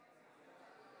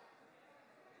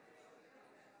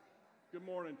Good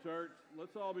morning, church.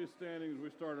 Let's all be standing as we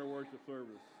start our worship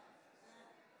service.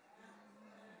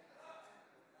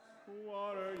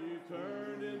 Water you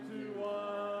turned into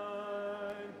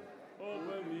wine,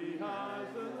 open the eyes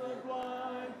of the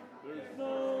blind. There's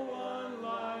no one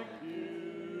like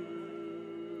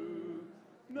you,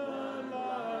 none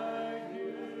like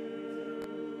you.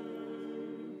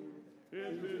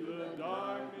 Into the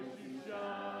darkness you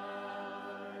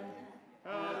shine,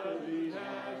 out of the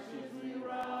ashes we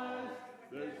rise.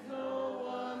 There's no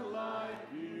one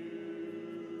like you,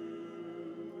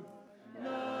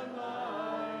 none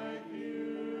like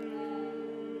you.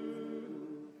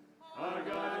 Our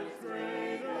God is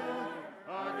greater,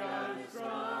 our God is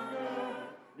stronger.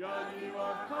 God, you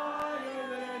are higher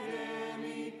than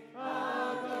any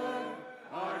other.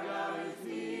 Our God is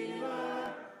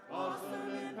healer, awesome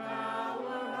in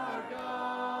power.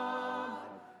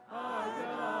 Our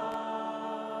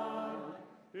God,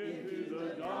 into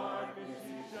the darkness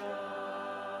you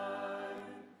shine,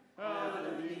 out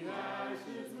of the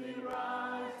ashes we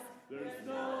rise. There's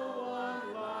no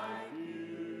one like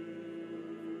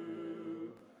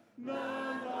you,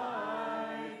 none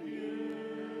like you.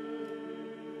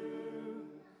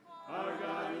 Our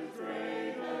God is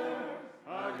greater,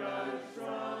 our God is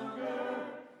stronger.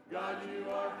 God, you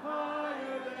are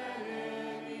higher than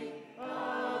any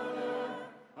other.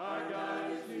 Our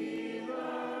God is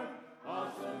healer,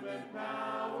 awesome in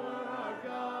power.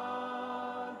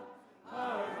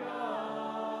 Our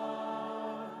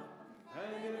God,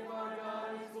 and if our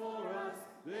God is for us,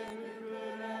 then who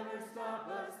could ever stop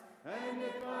us? And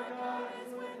if our God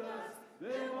is with us,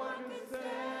 then what could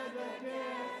stand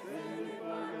against? And if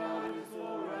our God is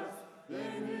for us,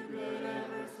 then who could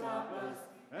ever stop us?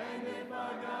 And if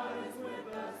our God is with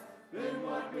us, then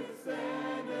what could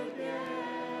stand against?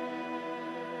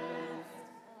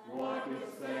 What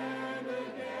could stand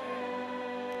against?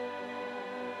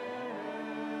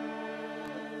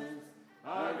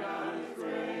 Our God is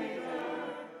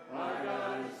greater, our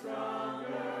God is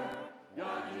stronger.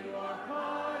 God, you are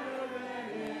higher than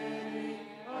any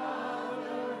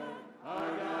other. Our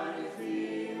God is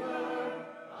healer,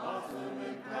 awesome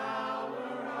in power.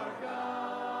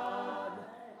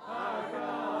 Our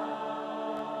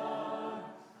God,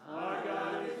 our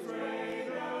God is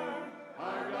greater,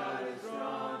 our God is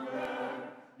stronger.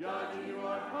 God, you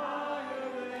are higher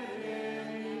than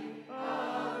any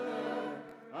other.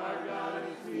 Our God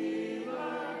is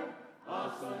healer,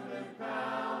 awesome in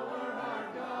power. Our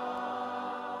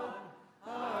God,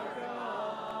 our God.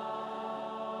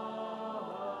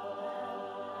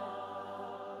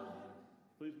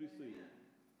 Please be seated.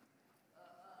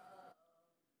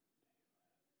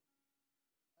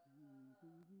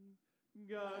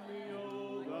 Guide me,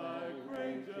 O thy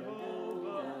great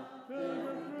Jehovah,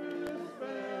 pilgrim through this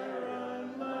barren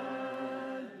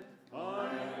land. I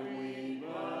am weak,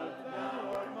 but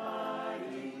thou art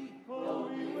mighty.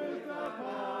 Hold me with thy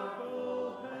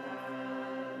powerful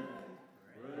hand.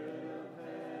 Bread of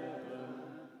heaven,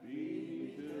 feed me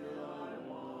till I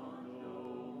want no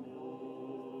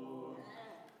more.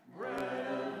 Bread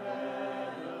of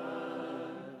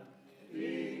heaven,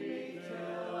 feed me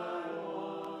till I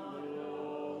want no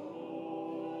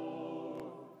more.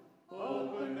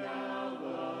 Open now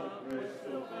the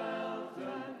crystal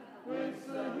fountain, whence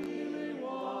the healing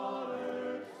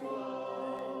waters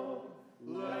flow.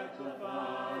 Let the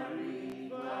fiery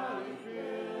valley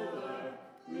pillar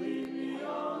lead me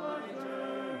on my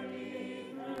journey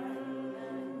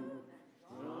through.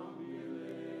 Strong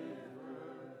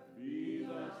deliverer, be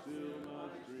thou still my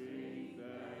strength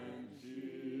and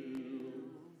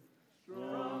shield.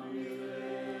 Strong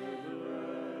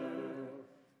deliverer,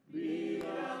 be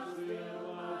thou still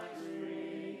my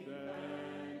strength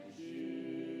and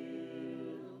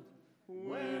shield.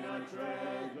 When I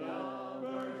tread the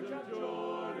verge of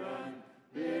Jordan,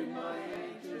 bid my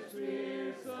anxious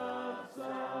fears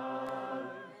subside.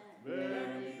 Bear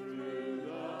me through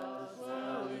the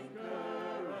swelling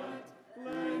current,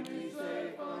 land me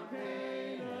safe on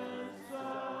Canaan's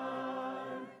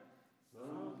side.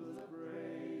 Songs of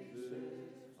praises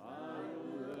I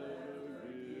will ever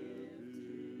give to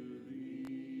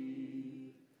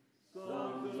thee.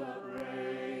 Songs of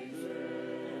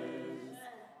praises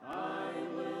I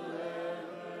will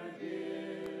ever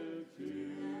give to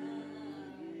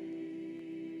thee.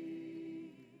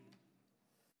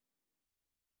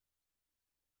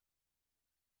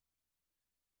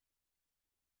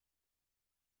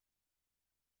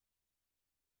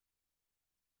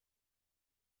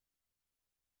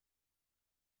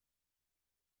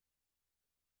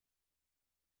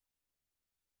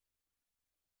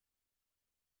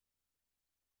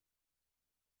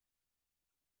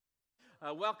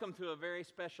 Welcome to a very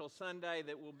special Sunday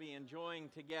that we'll be enjoying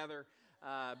together,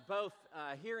 both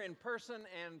here in person,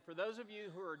 and for those of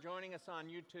you who are joining us on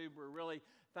YouTube, we're really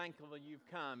thankful that you've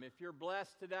come. If you're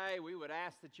blessed today, we would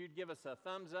ask that you'd give us a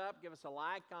thumbs up, give us a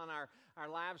like on our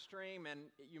live stream, and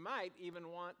you might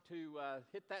even want to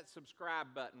hit that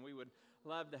subscribe button. We would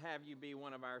love to have you be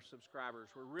one of our subscribers.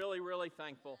 We're really, really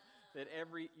thankful that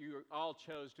you all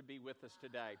chose to be with us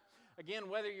today. Again,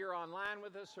 whether you're online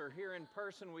with us or here in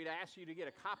person, we'd ask you to get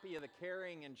a copy of the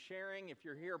Caring and Sharing. If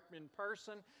you're here in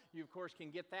person, you, of course, can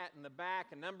get that in the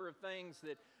back. A number of things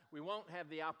that we won't have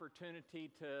the opportunity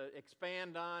to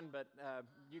expand on, but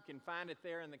you can find it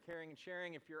there in the Caring and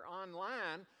Sharing. If you're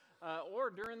online or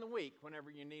during the week,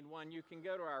 whenever you need one, you can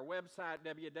go to our website,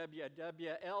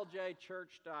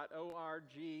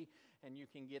 www.ljchurch.org, and you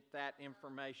can get that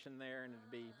information there, and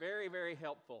it'll be very, very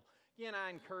helpful. Again, I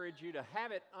encourage you to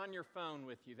have it on your phone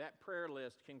with you. That prayer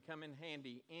list can come in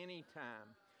handy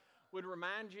anytime. Would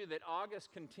remind you that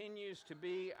August continues to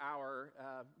be our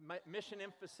mission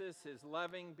emphasis is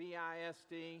loving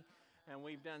BISD, and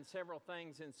we've done several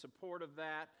things in support of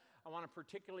that. I want to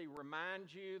particularly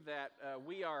remind you that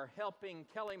we are helping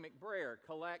Kelly McBrayer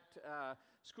collect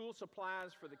school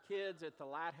supplies for the kids at the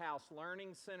Lighthouse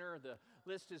Learning Center. The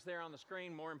list is there on the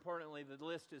screen. More importantly, the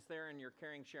list is there in your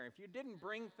Caring Sharing. If you didn't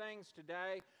bring things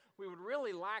today, we would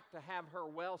really like to have her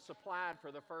well supplied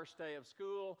for the first day of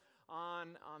school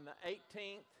on the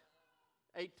 18th.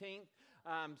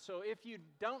 So if you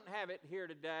don't have it here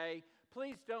today,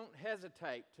 please don't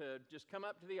hesitate to just come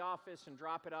up to the office and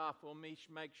drop it off. We'll make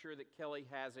sure that Kelly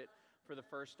has it for the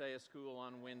first day of school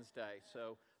on Wednesday.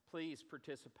 So please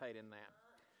participate in that.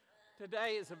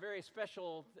 Today is a very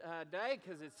special day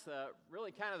because it's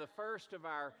really kind of the first of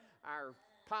our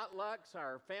potlucks,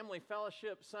 our family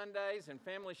fellowship Sundays and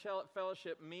family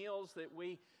fellowship meals that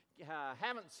we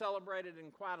haven't celebrated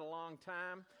in quite a long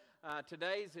time.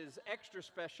 Today's is extra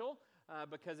special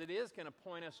because it is going to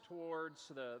point us towards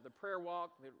the prayer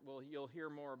walk that you'll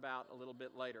hear more about a little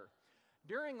bit later.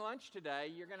 During lunch today,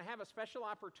 you're going to have a special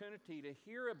opportunity to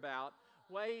hear about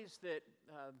ways that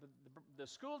the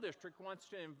school district wants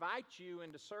to invite you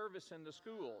into service in the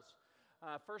schools.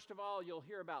 First of all, you'll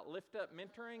hear about Lift Up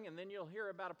Mentoring, and then you'll hear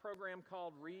about a program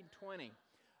called Read 20.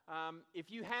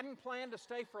 If you hadn't planned to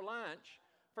stay for lunch,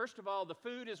 first of all, the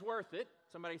food is worth it.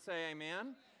 Somebody say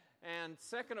amen. And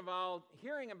second of all,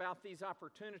 hearing about these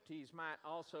opportunities might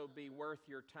also be worth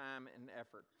your time and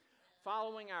effort.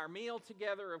 Following our meal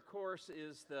together, of course,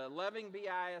 is the Loving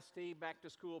BISD Back to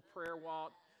School Prayer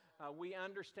Walk. We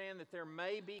understand that there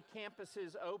may be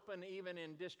campuses open even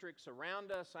in districts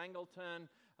around us, Angleton,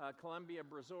 Columbia,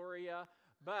 Brazoria,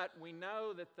 but we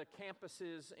know that the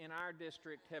campuses in our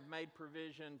district have made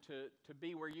provision to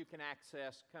be where you can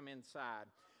come inside.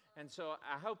 And so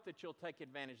I hope that you'll take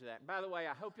advantage of that. And by the way,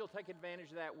 I hope you'll take advantage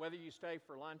of that whether you stay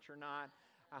for lunch or not.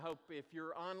 I hope if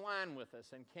you're online with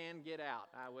us and can get out,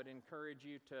 I would encourage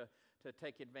you to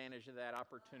take advantage of that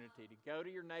opportunity to go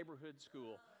to your neighborhood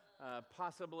school.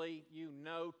 Possibly you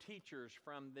know teachers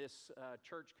from this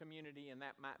church community, and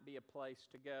that might be a place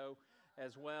to go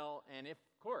as well. And of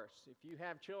course, if you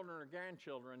have children or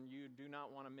grandchildren, you do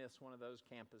not want to miss one of those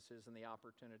campuses and the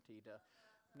opportunity to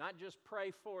not just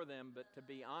pray for them, but to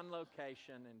be on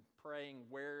location and praying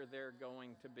where they're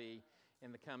going to be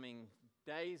in the coming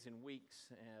days and weeks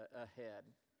ahead.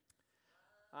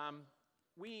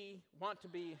 We want to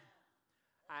be,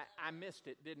 I missed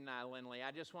it, didn't I, Lindley?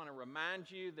 I just want to remind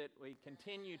you that we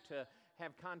continue to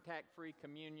have contact-free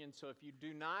communion, so if you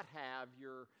do not have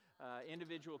your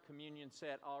individual communion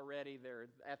set already, they're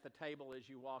at the table as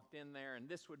you walked in there, and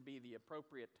this would be the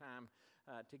appropriate time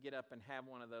to get up and have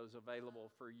one of those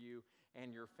available for you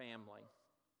and your family.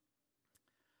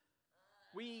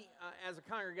 We, as a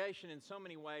congregation, in so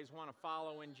many ways, want to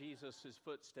follow in Jesus'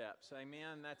 footsteps.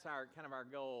 Amen? That's kind of our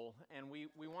goal, and we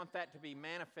want that to be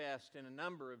manifest in a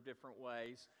number of different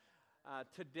ways.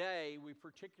 Today, we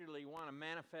particularly want to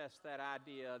manifest that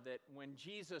idea that when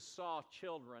Jesus saw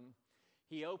children,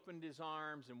 he opened his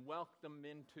arms and welcomed them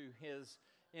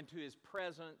into his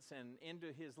presence and into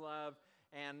his love.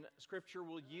 And Scripture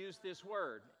will use this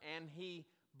word, and he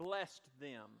blessed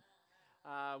them,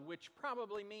 which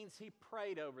probably means he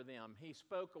prayed over them. He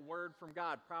spoke a word from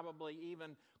God, probably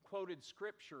even quoted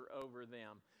Scripture over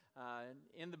them.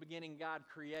 In the beginning, God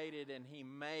created, and he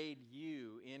made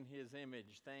you in his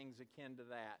image, things akin to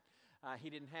that. He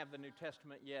didn't have the New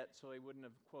Testament yet, so he wouldn't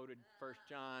have quoted 1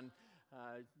 John.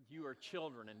 You are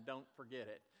children, and don't forget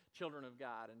it. Children of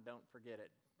God, and don't forget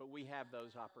it. But we have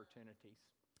those opportunities.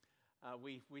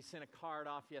 We sent a card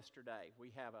off yesterday.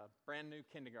 We have a brand new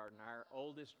kindergarten. Our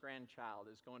oldest grandchild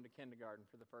is going to kindergarten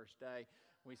for the first day.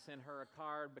 We sent her a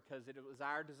card because it was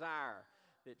our desire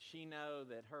that she know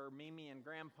that her Mimi and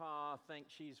Grandpa think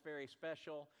she's very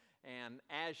special. And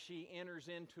as she enters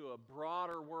into a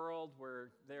broader world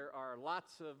where there are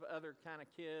lots of other kind of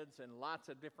kids and lots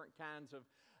of different kinds of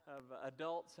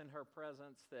adults in her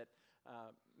presence, that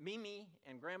Mimi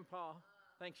and Grandpa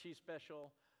think she's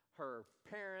special. Her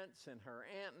parents and her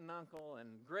aunt and uncle and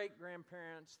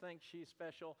great-grandparents think she's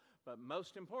special. But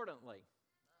most importantly,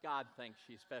 God thinks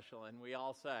she's special, and we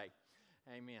all say,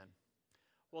 amen.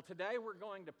 Well, today we're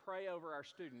going to pray over our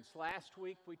students. Last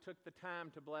week we took the time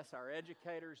to bless our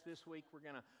educators. This week we're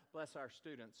going to bless our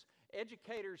students.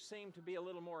 Educators seem to be a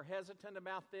little more hesitant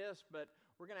about this, but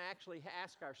we're going to actually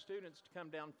ask our students to come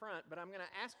down front, but I'm going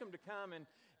to ask them to come in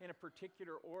a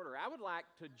particular order. I would like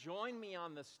to join me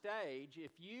on the stage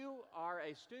if you are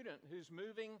a student who's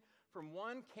moving from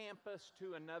one campus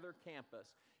to another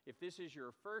campus. If this is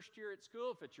your first year at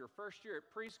school, if it's your first year at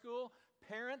preschool,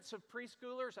 parents of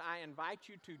preschoolers, I invite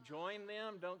you to join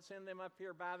them. Don't send them up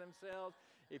here by themselves.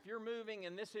 If you're moving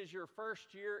and this is your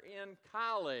first year in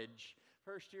college,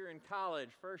 first year in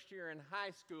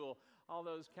high school, all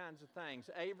those kinds of things.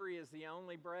 Avery is the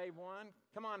only brave one.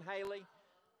 Come on, Haley.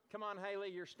 Come on,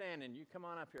 Haley, you're standing. You come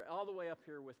on up here. All the way up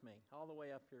here with me. All the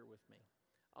way up here with me.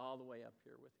 All the way up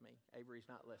here with me. Avery's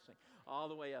not listening.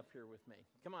 All the way up here with me.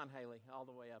 Come on, Haley, all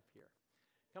the way up here.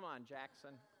 Come on,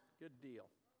 Jackson. Good deal.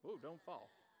 Ooh, don't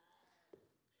fall.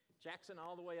 Jackson,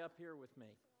 all the way up here with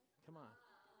me. Come on.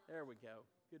 There we go.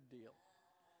 Good deal.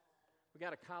 We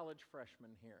got a college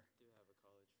freshman here. I do have a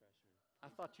college freshman.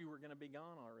 I thought you were going to be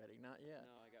gone already. Not yet.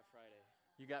 No, I got Friday.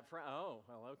 You got Friday? Oh,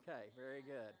 well, okay. Very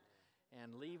good.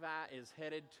 And Levi is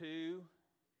headed to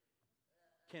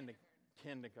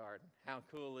kindergarten. How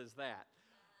cool is that?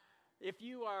 If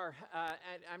you are,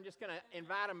 I'm just going to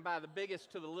invite them by the biggest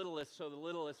to the littlest, so the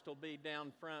littlest will be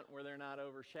down front where they're not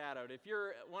overshadowed. If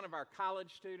you're one of our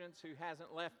college students who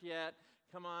hasn't left yet,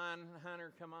 come on,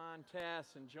 Hunter, come on,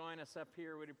 Tess, and join us up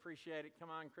here. We'd appreciate it. Come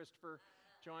on, Christopher,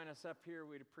 join us up here.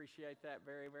 We'd appreciate that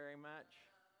very, very much.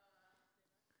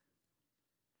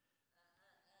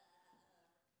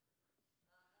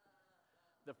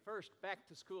 The first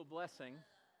back-to-school blessing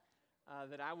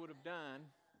that I would have done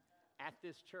at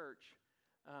this church,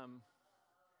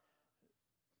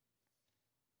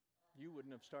 you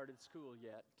wouldn't have started school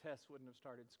yet. Tess wouldn't have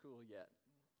started school yet.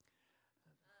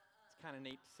 It's kind of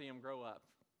neat to see them grow up.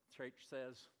 Church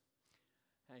says,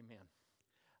 amen.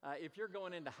 If you're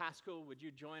going into high school, would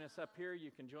you join us up here?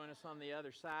 You can join us on the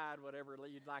other side, whatever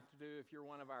you'd like to do. If you're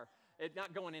one of our, if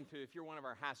you're one of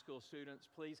our high school students,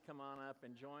 please come on up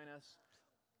and join us.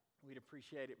 We'd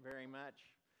appreciate it very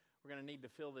much. We're going to need to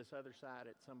fill this other side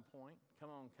at some point. Come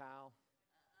on, Kyle.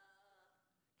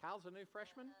 Kyle's a new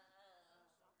freshman?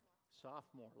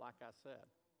 Sophomore, like I said.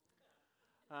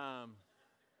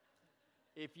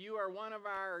 If you are one of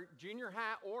our junior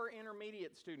high or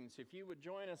intermediate students, if you would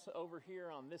join us over here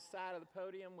on this side of the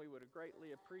podium, we would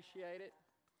greatly appreciate it.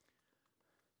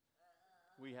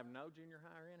 We have no junior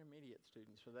high or intermediate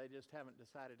students, so they just haven't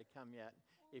decided to come yet.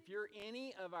 If you're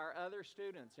any of our other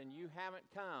students and you haven't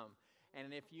come,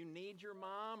 and if you need your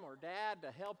mom or dad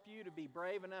to help you to be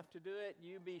brave enough to do it,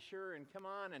 you be sure and come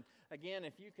on. And again,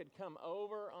 if you could come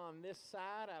over on this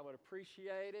side, I would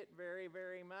appreciate it very,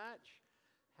 very much.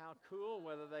 How cool,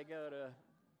 whether they go to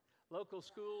local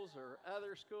schools or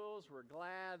other schools, we're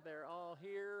glad they're all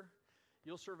here.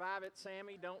 You'll survive it,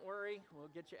 Sammy, don't worry. We'll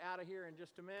get you out of here in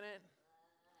just a minute.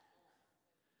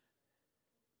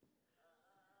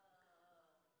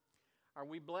 Are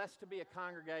we blessed to be a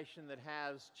congregation that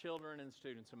has children and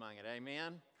students among it?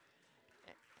 Amen?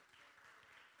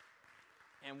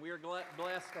 And we're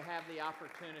blessed to have the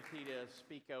opportunity to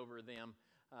speak over them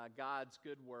God's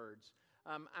good words.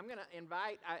 I'm going to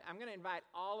invite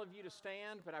all of you to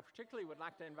stand, but I particularly would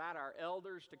like to invite our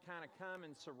elders to kind of come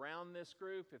and surround this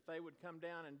group, if they would come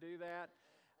down and do that.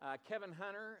 Kevin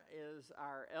Hunter is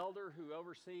our elder who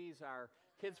oversees our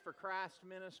Kids for Christ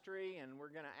ministry, and we're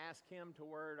going to ask him to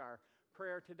word our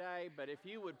prayer today. But if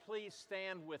you would please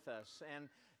stand with us, and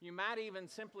you might even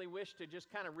simply wish to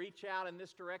just kind of reach out in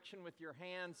this direction with your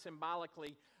hand,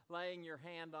 symbolically laying your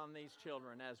hand on these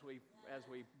children as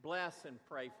we bless and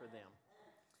pray for them.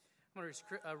 I'm going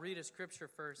to read a scripture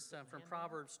first from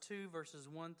Proverbs 2, verses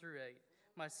 1 through 8.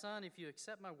 My son, if you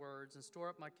accept my words and store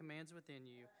up my commands within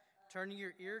you, turning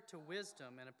your ear to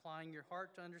wisdom and applying your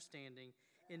heart to understanding,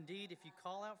 indeed, if you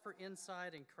call out for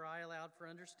insight and cry aloud for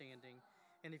understanding,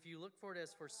 and if you look for it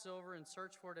as for silver and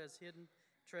search for it as hidden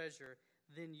treasure,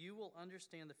 Then you will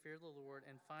understand the fear of the Lord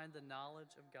and find the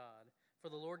knowledge of God. For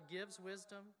the Lord gives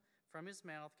wisdom. From his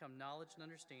mouth come knowledge and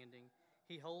understanding.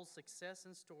 He holds success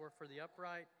in store for the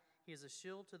upright. He is a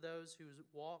shield to those whose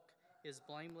walk is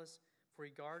blameless, for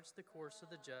he guards the course of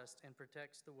the just and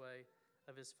protects the way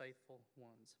of his faithful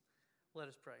ones. Let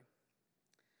us pray.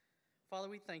 Father,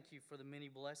 we thank you for the many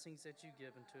blessings that you've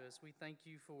given to us. We thank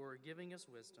you for giving us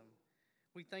wisdom.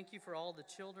 We thank you for all the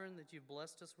children that you've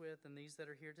blessed us with and these that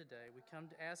are here today. We come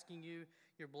to asking you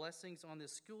your blessings on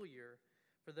this school year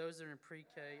for those that are in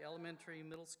pre-K, elementary,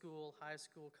 middle school, high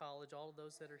school, college, all of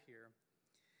those that are here.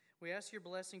 We ask your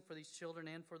blessing for these children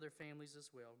and for their families as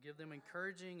well. Give them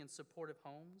encouraging and supportive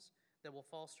homes that will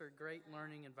foster great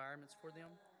learning environments for them.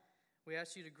 We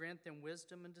ask you to grant them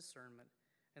wisdom and discernment,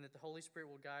 and that the Holy Spirit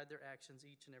will guide their actions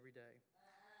each and every day.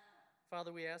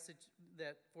 Father, we ask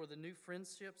that for the new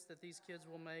friendships that these kids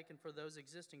will make and for those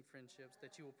existing friendships,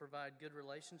 that you will provide good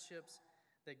relationships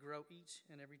that grow each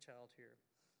and every child here.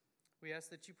 We ask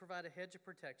that you provide a hedge of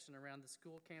protection around the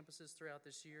school campuses throughout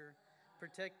this year,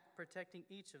 protecting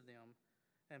each of them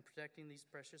and protecting these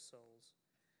precious souls.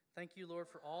 Thank you, Lord,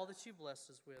 for all that you blessed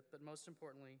us with, but most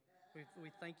importantly,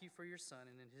 we thank you for your Son,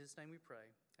 and in his name we pray.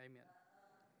 Amen.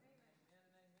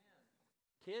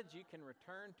 Kids, you can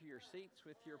return to your seats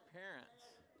with your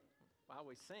parents while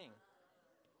we sing.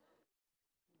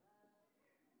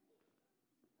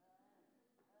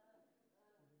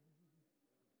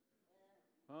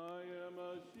 I am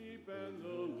a sheep and the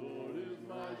Lord is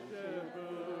my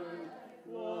shepherd,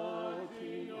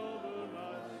 watching over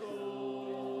my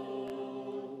soul.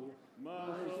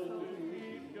 My soul to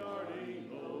keep guarding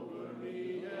over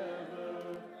me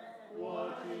ever,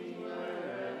 watching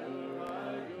wherever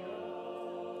I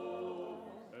go.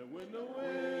 And when the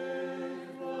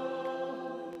winds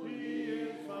blow, he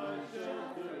is my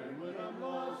shelter. And when I'm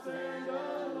lost and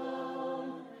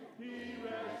alone, he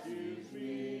rescues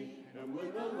me. And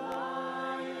when the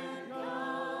lion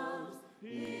comes,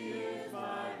 he is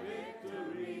my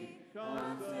victory,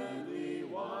 constantly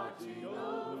watching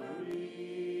over me.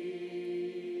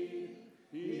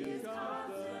 He is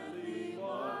constantly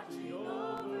watching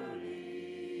over me.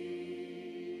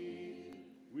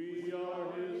 We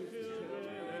are his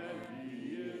children and he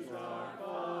is our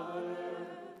Father,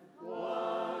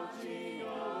 watching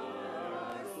over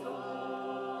our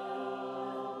soul.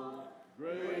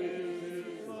 Great is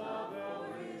his love for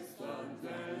his sons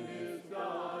and his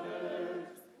daughters,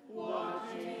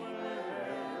 watching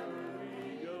wherever we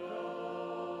go.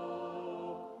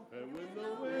 And when the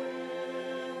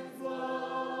winds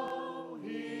blow,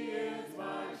 he is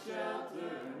my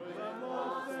shelter. And when I'm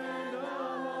lost and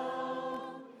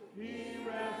alone, he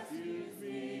rescues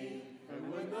me. And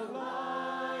when the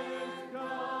lion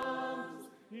comes,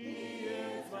 he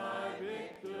is my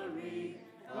victory,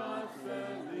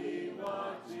 constantly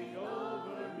watching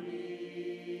over me.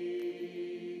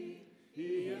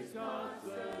 He is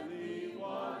constantly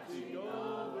watching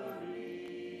over me.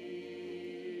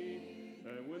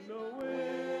 And when the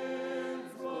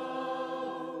winds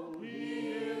blow, he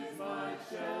is my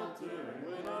shelter. And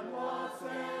when I'm lost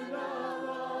and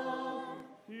alone,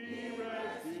 he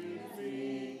rescues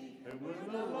me. And when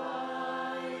the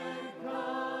lion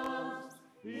comes,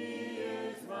 he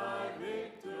is my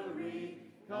victory,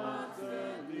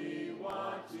 constantly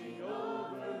watching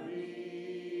over me.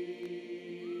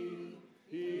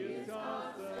 He is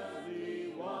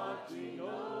constantly watching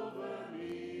over me.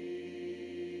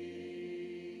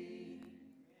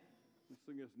 We'll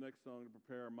sing this next song to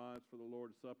prepare our minds for the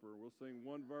Lord's Supper. We'll sing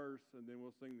one verse and then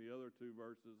we'll sing the other two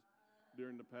verses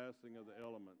during the passing of the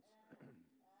elements.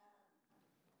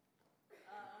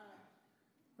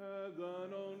 Have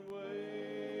thine own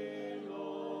way,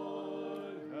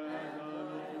 Lord, have thine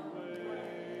own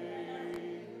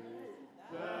way.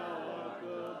 Thou art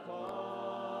the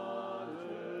potter,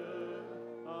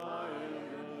 I am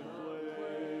the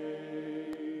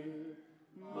clay.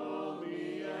 Mold me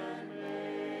and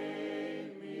make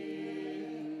me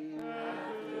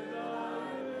after thy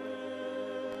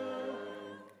will,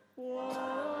 while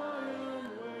I am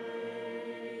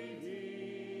waiting,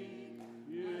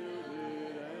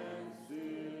 yielded and still.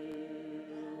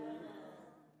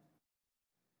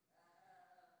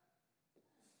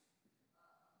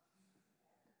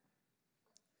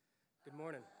 Good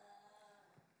morning.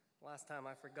 Last time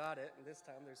I forgot it, and this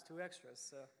time there's two extras,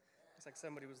 so looks like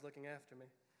somebody was looking after me.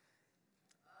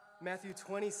 Matthew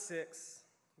 26,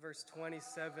 verse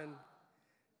 27.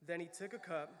 Then he took a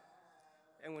cup,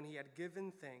 and when he had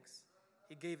given thanks,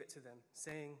 he gave it to them,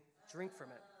 saying, "Drink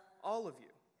from it, all of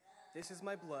you. This is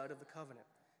my blood of the covenant,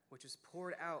 which is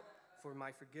poured out for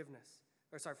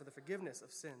the forgiveness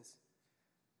of sins.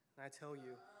 And I tell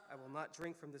you, I will not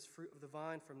drink from this fruit of the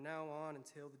vine from now on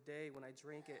until the day when I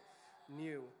drink it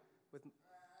new with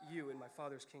you in my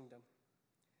Father's kingdom."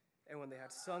 And when they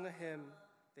had sung a hymn,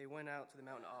 they went out to the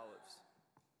Mount of Olives.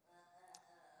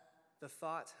 The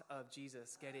thought of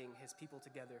Jesus getting his people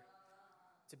together,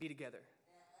 to be together,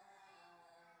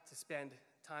 to spend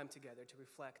time together, to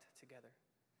reflect together,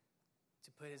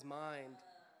 to put his mind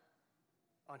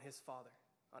on his Father,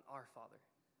 on our Father.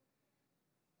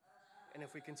 And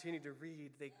if we continue to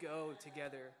read, they go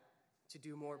together to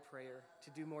do more prayer, to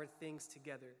do more things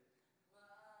together.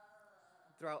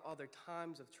 Throughout all their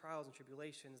times of trials and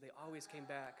tribulations, they always came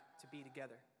back to be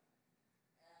together.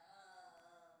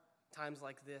 Times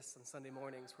like this on Sunday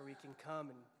mornings where we can come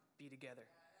and be together,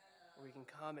 where we can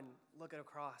come and look at a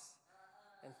cross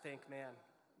and think, man,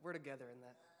 we're together in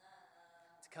that.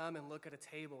 To come and look at a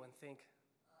table and think,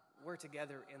 we're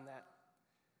together in that.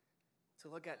 To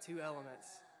look at two elements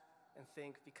and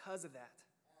think, because of that,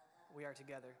 we are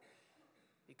together.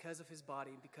 Because of his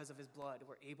body, because of his blood,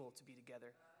 we're able to be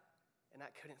together. And I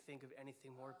couldn't think of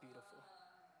anything more beautiful.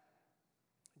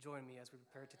 Join me as we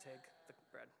prepare to take the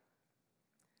bread.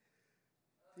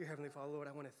 Dear Heavenly Father, Lord,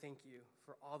 I want to thank you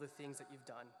for all the things that you've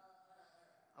done.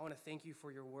 I want to thank you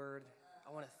for your word. I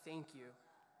want to thank you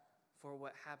for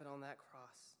what happened on that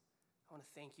cross. I want to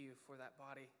thank you for that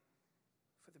body,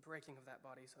 for the breaking of that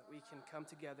body, so that we can come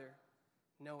together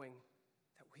knowing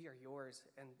that we are yours,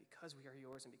 and because we are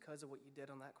yours, and because of what you did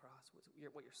on that cross,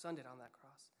 what your Son did on that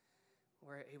cross,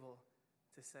 we're able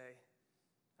to say,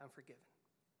 I'm forgiven.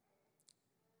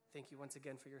 Thank you once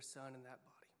again for your Son and that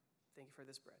body. Thank you for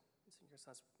this bread. It's in your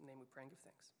Son's name we pray and give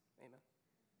thanks. Amen.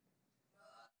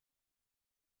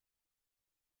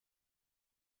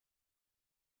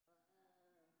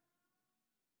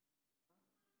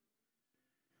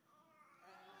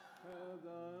 Have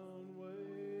thy own way,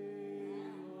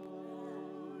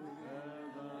 Lord,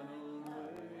 have thine own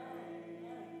way.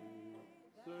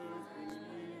 Search me,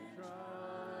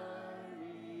 try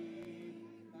me,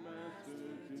 Master,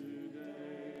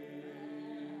 today.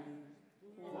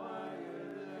 Whiter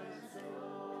than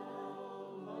snow,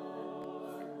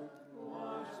 Lord,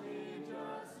 wash me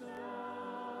just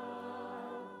now,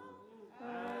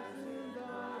 as in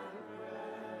thy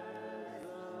presence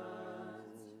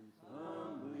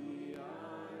humbly I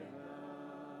bow.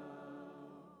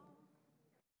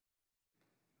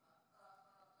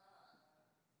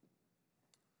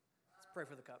 Let's pray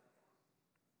for the cup.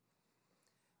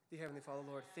 Dear Heavenly Father,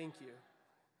 Lord, thank you.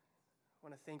 I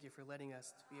want to thank you for letting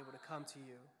us to be able to come to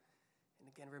you and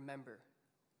again remember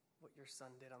what your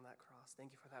Son did on that cross.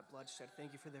 Thank you for that bloodshed.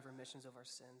 Thank you for the remissions of our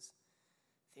sins.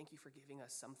 Thank you for giving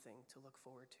us something to look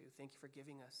forward to. Thank you for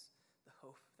giving us the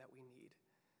hope that we need.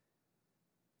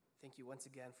 Thank you once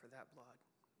again for that blood.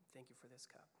 Thank you for this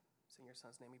cup. It's in your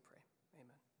Son's name we pray.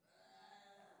 Amen.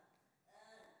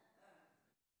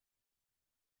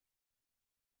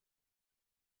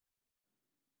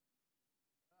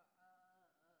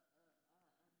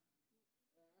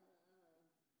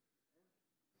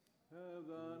 Have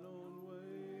thine own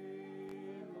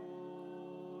way,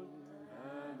 Lord,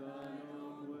 have thine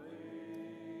own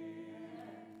way.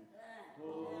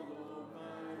 Hold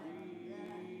almighty,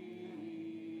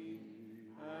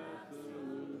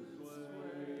 absolute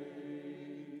sway.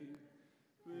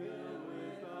 Fill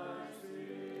with thy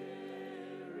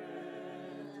Spirit,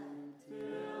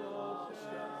 till all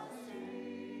shall see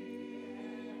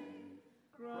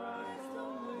Christ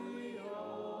only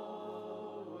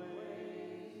always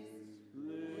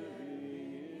living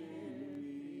in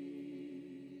me.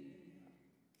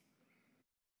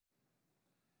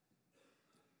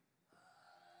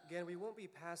 Again, we won't be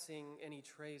passing any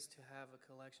trays to have a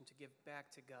collection to give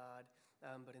back to God,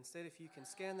 but instead if you can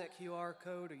scan that QR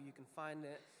code or you can find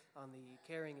it on the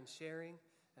caring and sharing,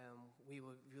 we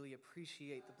will really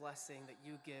appreciate the blessing that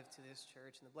you give to this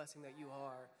church and the blessing that you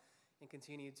are and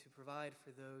continue to provide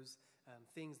for those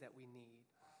things that we need.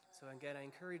 So again, I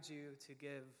encourage you to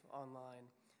give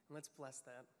online, and let's bless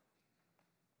that.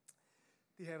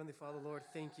 Dear Heavenly Father, Lord,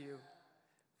 thank you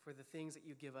for the things that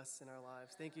you give us in our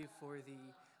lives. Thank you for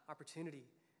the opportunity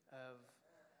of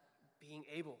being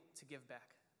able to give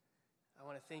back. I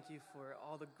want to thank you for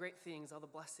all the great things, all the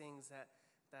blessings that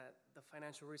the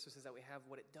financial resources that we have,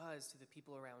 what it does to the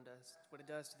people around us, what it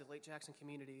does to the Lake Jackson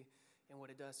community, and what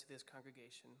it does to this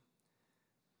congregation.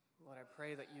 Lord, I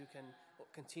pray that you can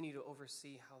continue to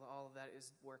oversee how all of that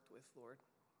is worked with, Lord.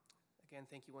 Again,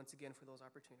 thank you once again for those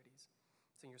opportunities.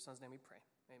 It's in your Son's name we pray.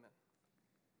 Amen.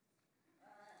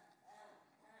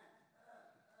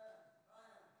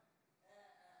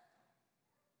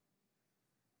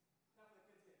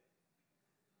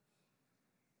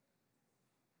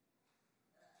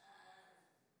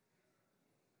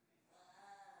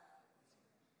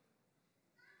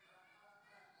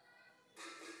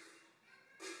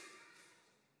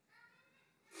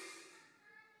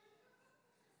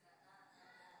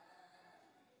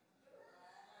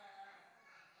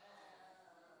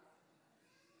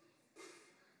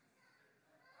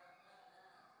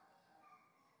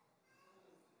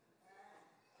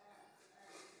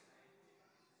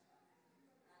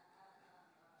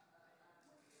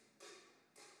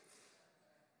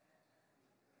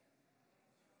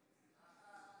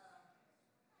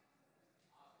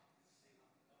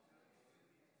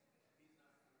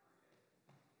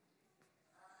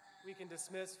 we can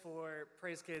dismiss for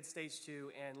Praise Kids Stage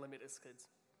 2 and Limitless Kids.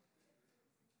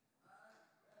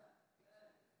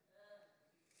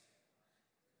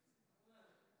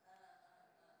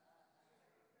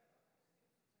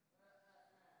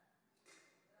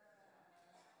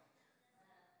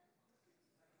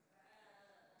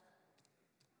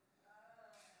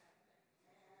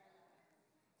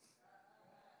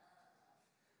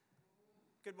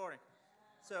 Good morning.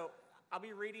 So I'll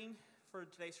be reading for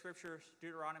today's scriptures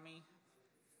Deuteronomy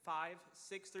 5,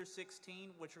 6 through 16,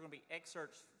 which are going to be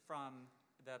excerpts from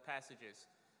the passages.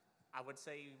 I would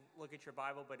say look at your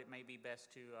Bible, but it may be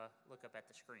best to look up at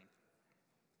the screen.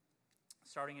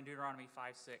 Starting in Deuteronomy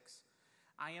 5, 6.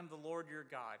 I am the Lord your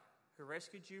God, who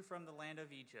rescued you from the land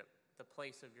of Egypt, the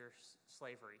place of your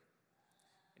slavery.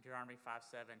 In Deuteronomy 5,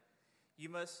 7. You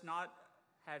must not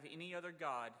have any other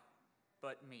God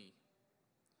but me.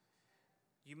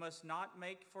 You must not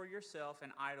make for yourself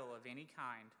an idol of any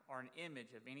kind or an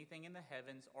image of anything in the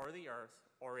heavens or the earth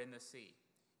or in the sea.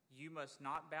 You must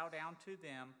not bow down to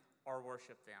them or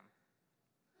worship them.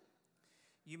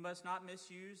 You must not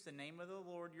misuse the name of the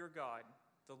Lord your God.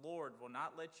 The Lord will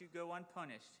not let you go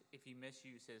unpunished if you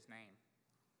misuse his name.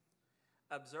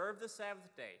 Observe the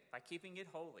Sabbath day by keeping it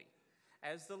holy,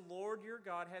 as the Lord your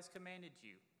God has commanded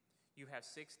you. You have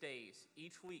 6 days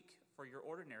each week for your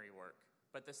ordinary work.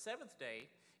 But the seventh day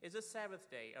is a Sabbath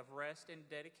day of rest and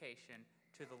dedication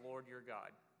to the Lord your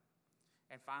God.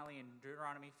 And finally, in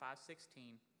Deuteronomy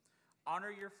 5:16, honor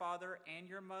your father and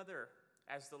your mother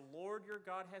as the Lord your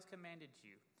God has commanded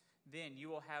you. Then you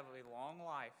will have a long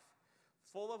life,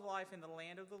 full of life in the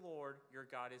land of the Lord your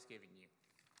God is giving you.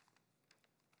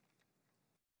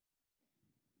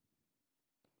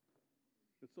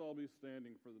 Let's all be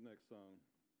standing for the next song.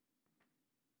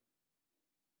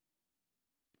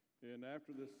 And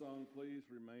after this song, please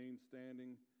remain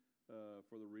standing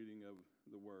for the reading of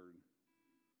the word.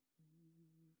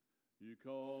 You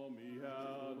call me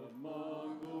out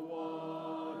among the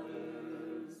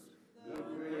waters, the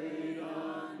great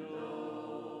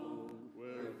unknown,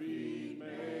 where feet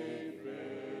may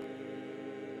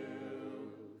fail.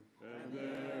 And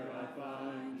there I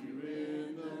find you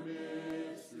in the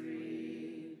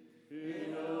mystery,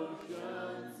 in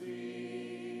ocean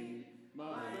deep,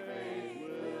 my faith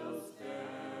will stand,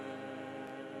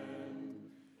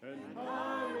 and I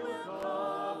will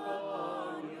call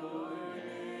upon your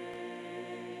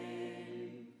name,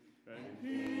 and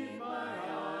keep my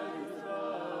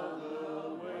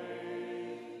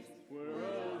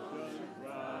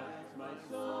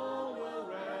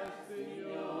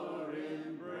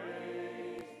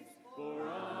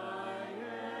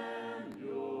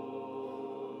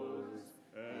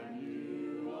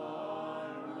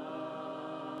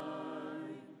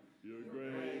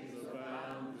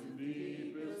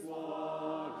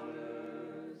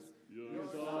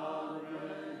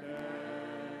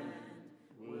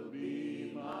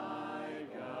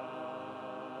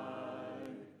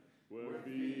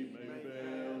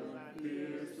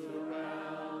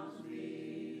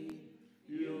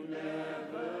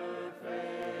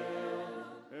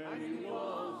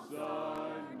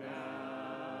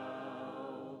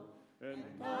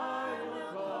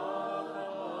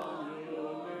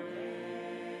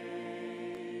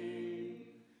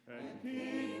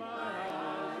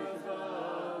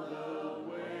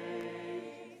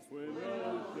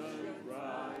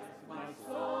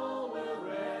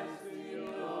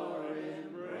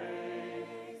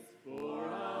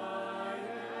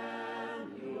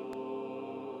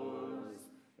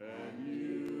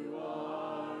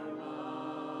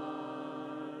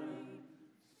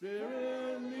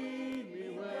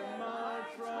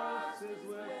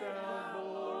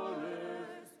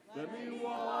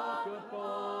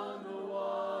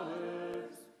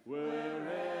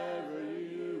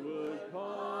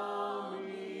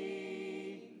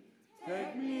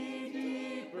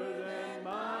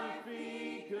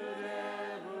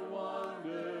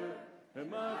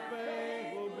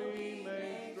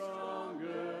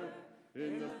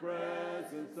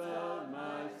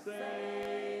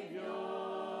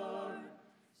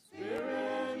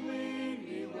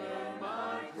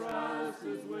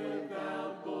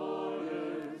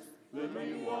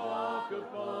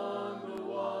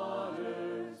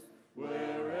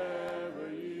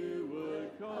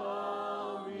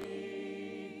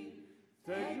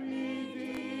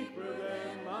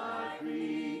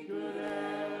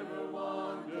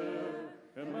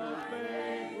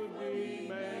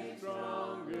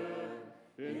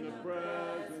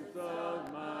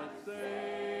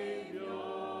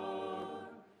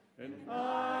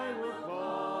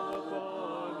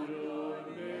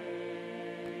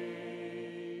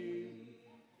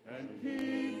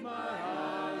my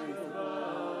eyes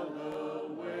above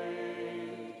the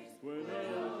waves. When the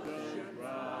ocean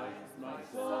rise, my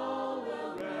soul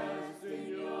will rest in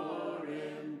your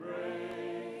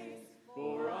embrace.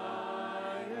 For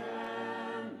I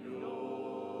am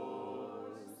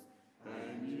yours,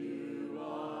 and you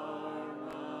are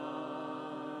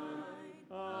mine.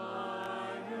 I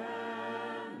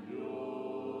am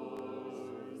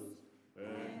yours,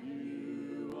 and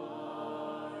you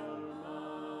are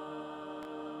mine.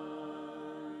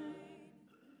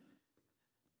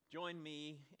 Join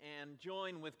me and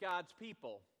join with God's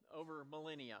people over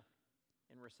millennia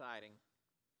in reciting.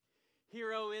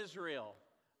 Hear, O Israel,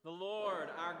 the Lord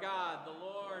our God, the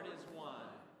Lord is one.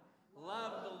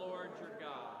 Love the Lord your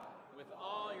God with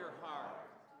all your heart,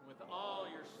 with all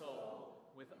your soul,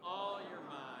 with all your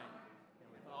mind, and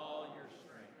with all your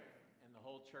strength. And the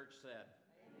whole church said,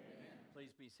 Amen.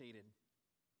 Please be seated.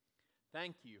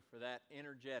 Thank you for that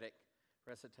energetic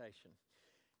recitation.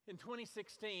 In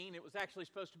 2016, it was actually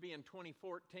supposed to be in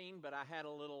 2014, but I had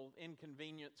a little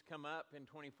inconvenience come up in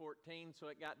 2014, so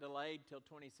it got delayed till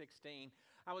 2016.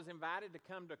 I was invited to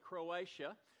come to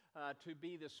Croatia to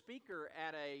be the speaker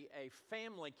at a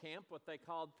family camp, what they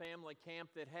called family camp,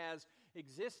 that has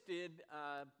existed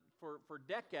for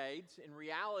decades. In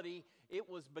reality, it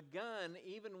was begun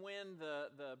even when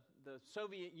the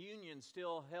Soviet Union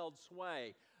still held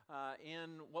sway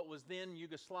in what was then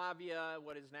Yugoslavia,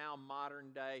 what is now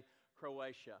modern-day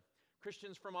Croatia.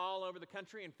 Christians from all over the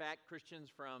country, in fact, Christians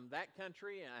from that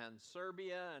country and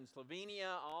Serbia and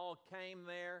Slovenia all came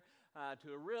there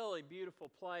to a really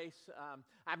beautiful place.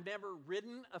 I've never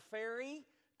ridden a ferry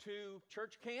to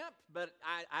church camp, but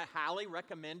I highly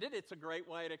recommend it. It's a great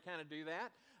way to kind of do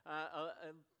that. A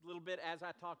little bit as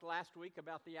I talked last week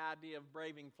about the idea of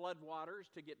braving floodwaters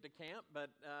to get to camp, but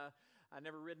I've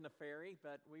never ridden a ferry,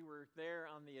 but we were there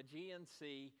on the Aegean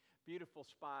Sea, beautiful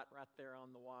spot right there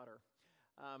on the water.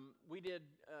 We did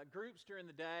groups during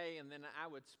the day, and then I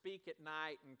would speak at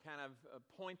night and kind of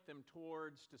point them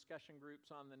towards discussion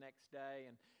groups on the next day.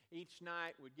 And each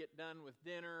night we'd get done with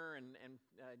dinner, and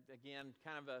again,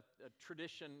 kind of a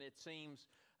tradition, it seems,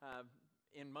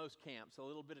 in most camps. A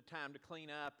little bit of time to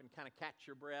clean up and kind of catch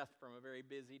your breath from a very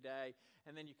busy day,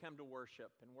 and then you come to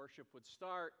worship. And worship would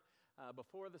start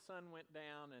before the sun went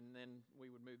down, and then we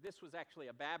would move. This was actually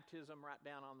a baptism right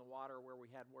down on the water where we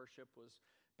had worship, was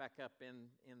back up in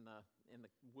the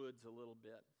woods a little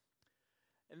bit.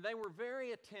 And they were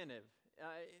very attentive.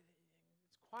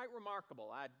 It's quite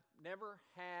remarkable. I'd never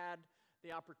had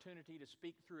the opportunity to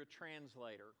speak through a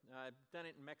translator. I've done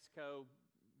it in Mexico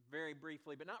very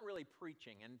briefly, but not really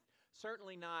preaching, and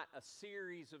certainly not a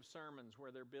series of sermons where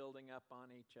they're building up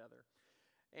on each other.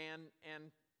 And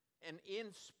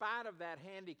in spite of that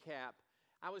handicap,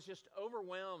 I was just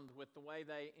overwhelmed with the way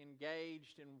they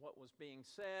engaged in what was being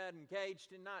said,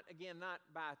 engaged in not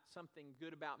by something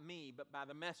good about me, but by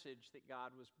the message that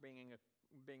God was bringing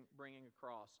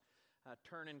across.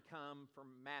 Turn and come from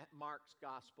Mark's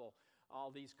gospel, all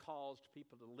these calls to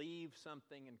people to leave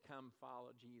something and come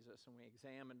follow Jesus, and we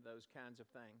examined those kinds of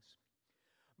things.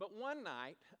 But one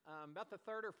night, about the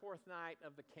third or fourth night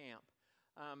of the camp,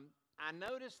 I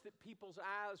noticed that people's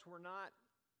eyes were not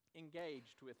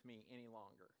engaged with me any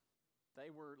longer. They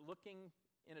were looking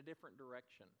in a different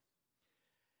direction.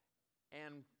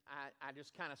 And I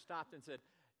just kind of stopped and said,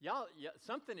 y'all,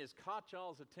 something has caught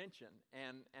y'all's attention.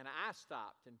 And I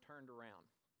stopped and turned around.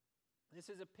 This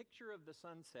is a picture of the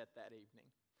sunset that evening.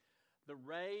 The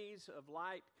rays of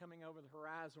light coming over the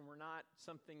horizon were not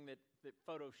something that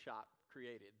Photoshop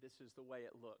created. This is the way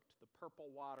it looked. The purple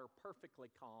water,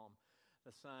 perfectly calm,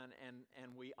 the sun,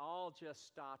 and we all just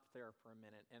stopped there for a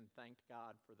minute and thanked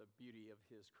God for the beauty of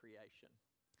His creation.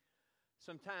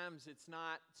 Sometimes it's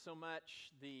not so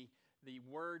much the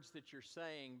words that you're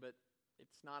saying, but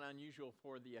it's not unusual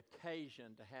for the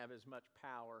occasion to have as much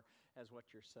power as what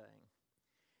you're saying.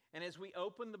 And as we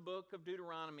open the book of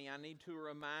Deuteronomy, I need to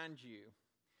remind you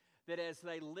that as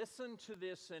they listen to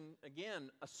this, and again,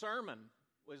 a sermon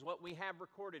is what we have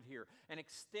recorded here, an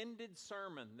extended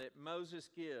sermon that Moses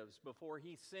gives before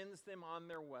he sends them on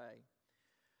their way.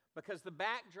 Because the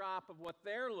backdrop of what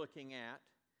they're looking at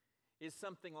is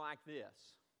something like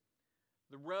this.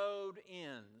 The road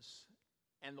ends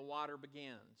and the water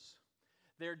begins.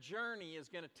 Their journey is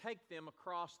going to take them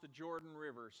across the Jordan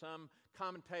River. Some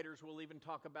commentators will even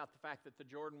talk about the fact that the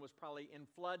Jordan was probably in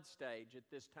flood stage at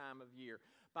this time of year.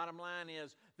 Bottom line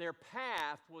is, their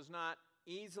path was not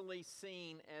easily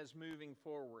seen as moving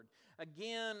forward.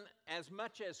 Again, as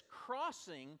much as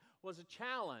crossing was a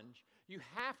challenge, you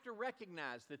have to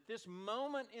recognize that this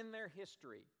moment in their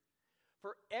history,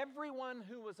 for everyone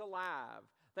who was alive,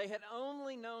 They had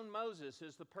only known Moses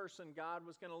as the person God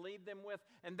was going to lead them with,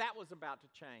 and that was about to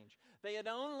change. They had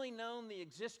only known the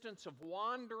existence of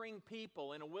wandering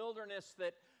people in a wilderness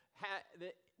that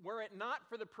were it not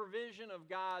for the provision of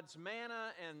God's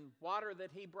manna and water that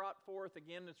He brought forth,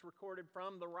 again, it's recorded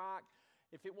from the rock,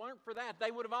 if it weren't for that,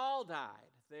 they would have all died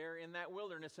there in that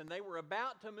wilderness, and they were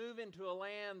about to move into a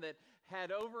land that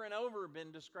had over and over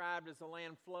been described as a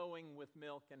land flowing with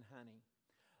milk and honey.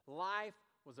 Life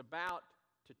was about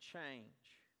to change.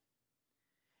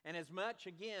 And as much,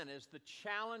 again, as the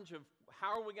challenge of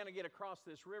how are we going to get across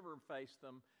this river faced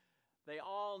them, they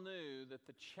all knew that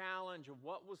the challenge of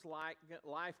what was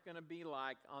life going to be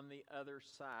like on the other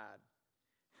side.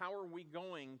 How are we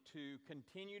going to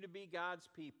continue to be God's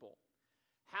people?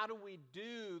 How do we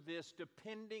do this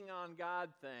depending on God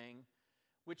thing,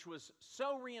 which was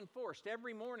so reinforced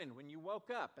every morning when you woke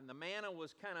up and the manna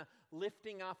was kind of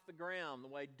lifting off the ground, the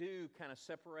way dew kind of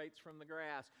separates from the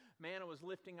grass. Manna was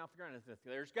lifting off the ground.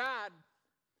 There's God.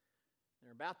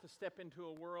 They're about to step into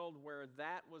a world where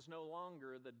that was no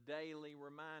longer the daily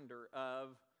reminder of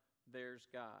there's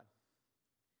God.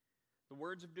 The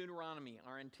words of Deuteronomy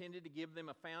are intended to give them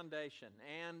a foundation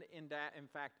and, in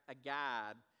fact, a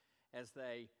guide as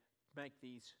they make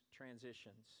these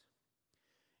transitions.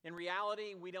 In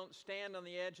reality, we don't stand on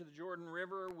the edge of the Jordan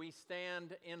River. We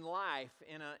stand in life,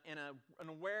 in an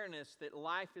awareness that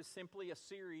life is simply a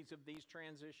series of these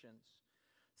transitions.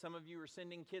 Some of you are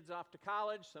sending kids off to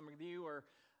college. Some of you are,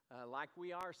 like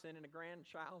we are, sending a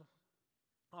grandchild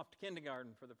off to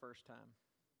kindergarten for the first time.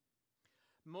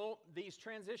 These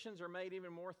transitions are made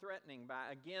even more threatening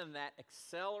by, again, that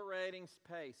accelerating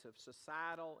pace of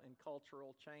societal and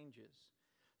cultural changes.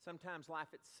 Sometimes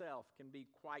life itself can be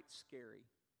quite scary.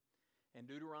 And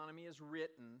Deuteronomy is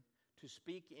written to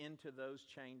speak into those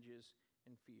changes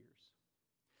and fears.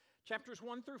 Chapters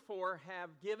 1 through 4 have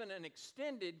given an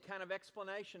extended kind of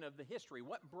explanation of the history.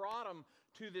 What brought them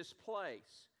to this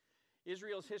place?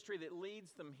 Israel's history that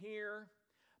leads them here.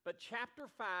 But chapter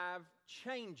 5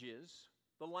 changes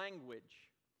the language.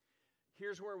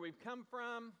 Here's where we've come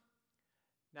from.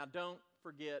 Now don't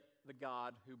forget the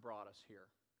God who brought us here.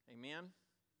 Amen?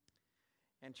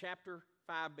 And chapter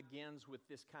 5 begins with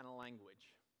this kind of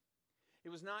language. It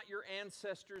was not your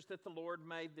ancestors that the Lord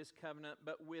made this covenant,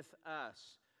 but with us,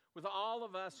 with all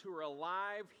of us who are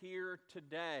alive here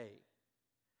today.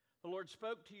 The Lord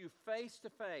spoke to you face to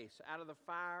face out of the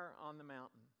fire on the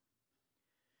mountain.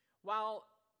 While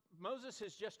Moses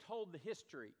has just told the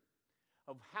history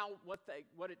of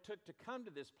what it took to come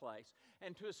to this place,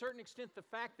 and to a certain extent the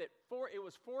fact that it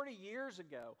was 40 years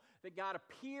ago that God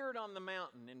appeared on the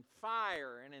mountain in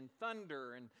fire and in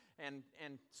thunder and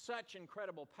such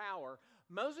incredible power,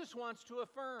 Moses wants to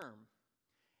affirm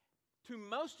to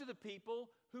most of the people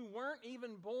who weren't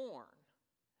even born,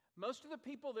 most of the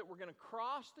people that were going to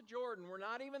cross the Jordan were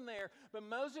not even there, but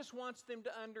Moses wants them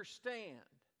to understand,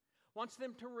 wants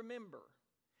them to remember,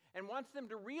 and wants them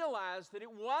to realize that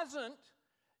it wasn't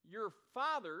your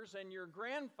fathers and your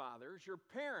grandfathers, your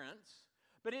parents,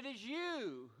 but it is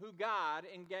you who God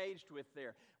engaged with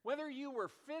there. Whether you were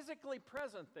physically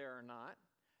present there or not,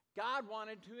 God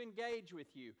wanted to engage with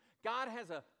you. God has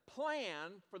a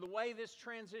plan for the way this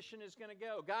transition is going to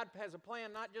go. God has a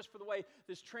plan not just for the way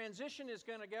this transition is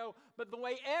going to go, but the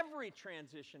way every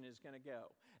transition is going to go.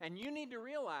 And you need to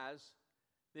realize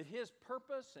that His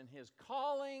purpose and His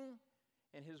calling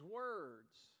and His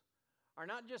words are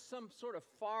not just some sort of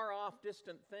far-off,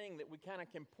 distant thing that we kind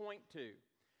of can point to.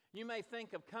 You may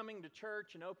think of coming to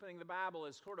church and opening the Bible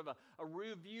as sort of a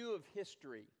review of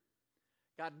history.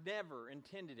 God never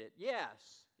intended it.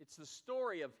 Yes, it's the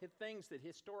story of things that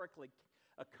historically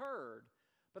occurred,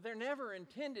 but they're never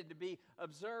intended to be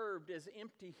observed as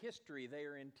empty history. They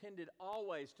are intended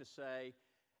always to say,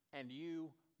 and you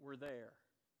were there,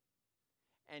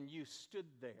 and you stood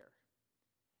there.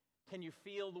 Can you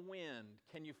feel the wind?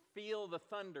 Can you feel the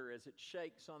thunder as it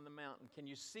shakes on the mountain? Can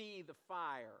you see the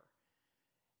fire,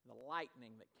 the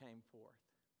lightning that came forth?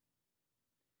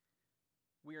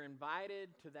 We are invited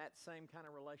to that same kind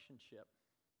of relationship.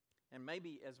 And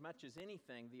maybe as much as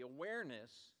anything, the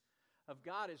awareness of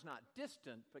God is not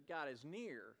distant, but God is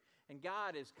near. And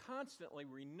God is constantly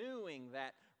renewing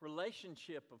that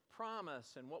relationship of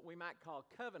promise and what we might call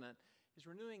covenant, is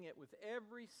renewing it with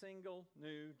every single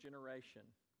new generation.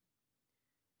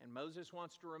 And Moses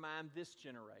wants to remind this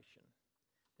generation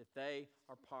that they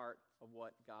are part of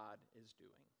what God is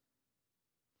doing.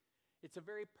 It's a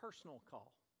very personal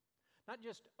call. Not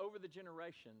just over the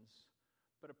generations,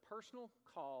 but a personal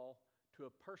call to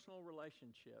a personal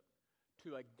relationship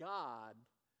to a God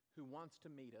who wants to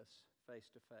meet us face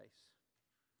to face.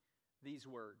 These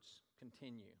words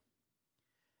continue.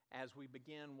 as we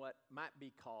begin what might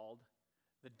be called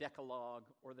the Decalogue,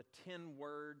 or the 10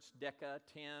 words, Deca,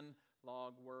 10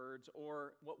 log words,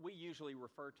 or what we usually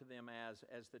refer to them as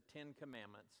the 10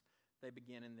 Commandments. They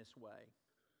begin in this way.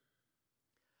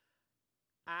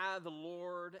 I, the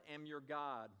Lord, am your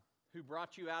God, who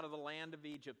brought you out of the land of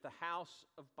Egypt, the house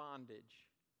of bondage.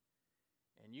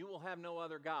 And you will have no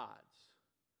other gods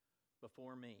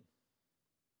before me.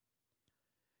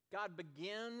 God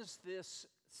begins this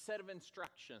set of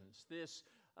instructions, this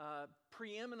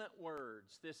preeminent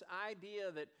words, this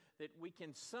idea that we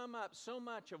can sum up so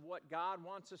much of what God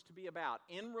wants us to be about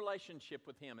in relationship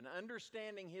with Him and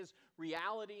understanding His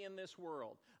reality in this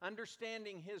world,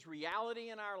 understanding His reality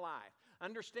in our life,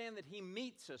 understand that He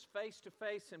meets us face to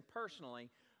face and personally.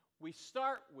 We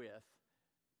start with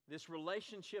this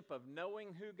relationship of knowing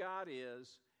who God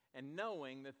is and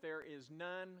knowing that there is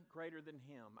none greater than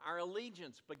Him. Our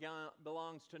allegiance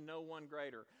belongs to no one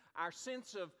greater. Our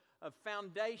sense of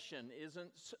foundation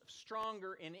isn't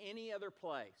stronger in any other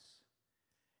place.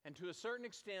 And to a certain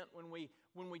extent, when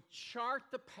we chart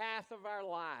the path of our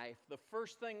life, the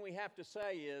first thing we have to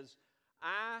say is,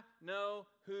 I know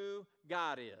who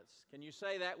God is. Can you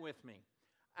say that with me?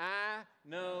 I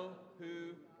know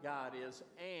who God is.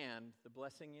 And the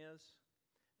blessing is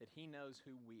that He knows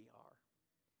who we are.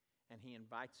 And He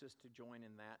invites us to join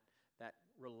in that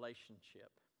relationship.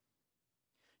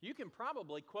 You can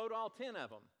probably quote all 10 of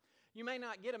them. You may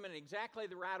not get them in exactly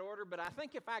the right order, but I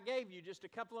think if I gave you just a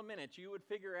couple of minutes, you would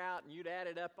figure out and you'd add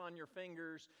it up on your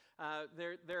fingers.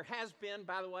 There has been,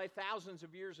 by the way, thousands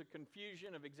of years of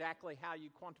confusion of exactly how you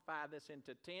quantify this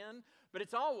into 10, but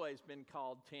it's always been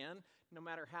called 10, no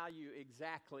matter how you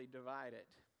exactly divide it.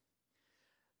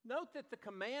 Note that the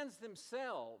commands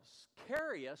themselves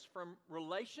carry us from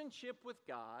relationship with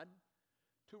God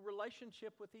to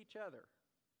relationship with each other.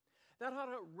 That ought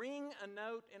to ring a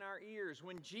note in our ears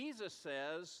when Jesus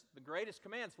says, the greatest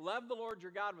commands, love the Lord your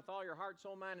God with all your heart,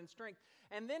 soul, mind, and strength,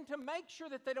 and then to make sure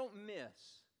that they don't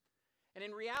miss. And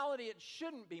in reality, it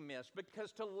shouldn't be missed,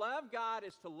 because to love God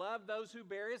is to love those who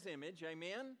bear His image,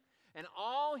 amen? And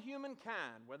all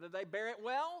humankind, whether they bear it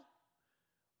well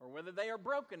or whether they are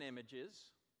broken images,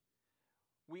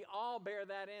 we all bear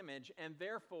that image, and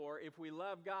therefore, if we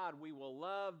love God, we will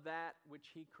love that which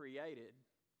He created.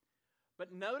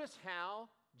 But notice how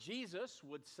Jesus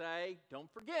would say,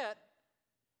 don't forget,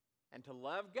 and to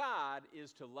love God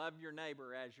is to love your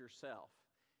neighbor as yourself.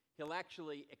 He'll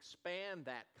actually expand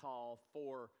that call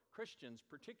for Christians,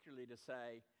 particularly to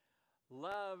say,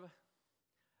 love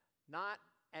not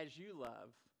as you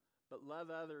love, but love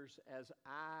others as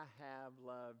I have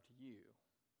loved you.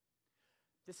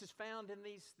 This is found in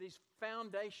these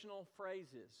foundational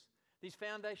phrases, these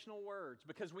foundational words,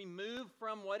 because we move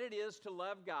from what it is to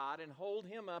love God and hold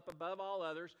Him up above all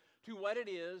others to what it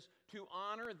is to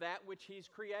honor that which He's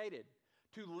created,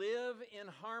 to live in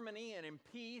harmony and in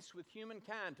peace with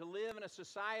humankind, to live in a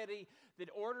society that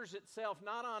orders itself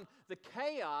not on the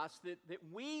chaos that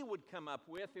we would come up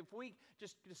with if we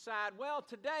just decide, well,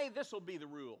 today this will be the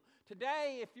rule.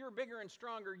 Today, if you're bigger and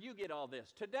stronger, you get all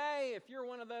this. Today, if you're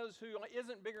one of those who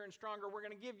isn't bigger and stronger, we're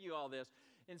going to give you all this.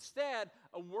 Instead,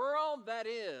 a world that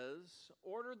is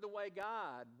ordered the way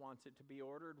God wants it to be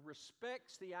ordered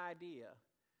respects the idea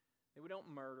that we don't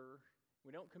murder,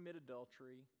 we don't commit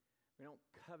adultery, we don't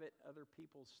covet other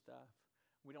people's stuff,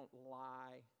 we don't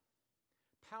lie.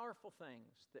 Powerful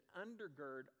things that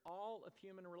undergird all of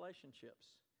human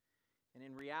relationships. And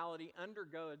in reality,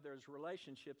 undergird those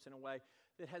relationships in a way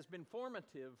that has been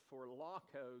formative for law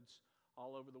codes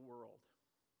all over the world,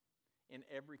 in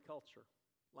every culture,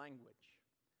 language.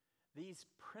 These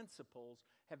principles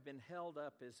have been held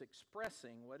up as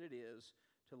expressing what it is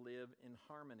to live in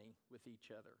harmony with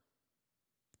each other.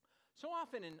 So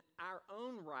often in our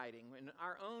own writing, in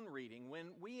our own reading, when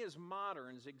we as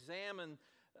moderns examine,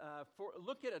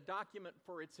 look at a document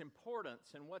for its importance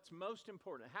and what's most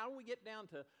important, how do we get down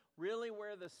to really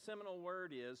where the seminal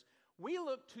word is, we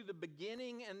look to the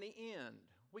beginning and the end.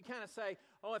 We kind of say,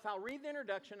 oh, if I'll read the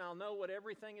introduction, I'll know what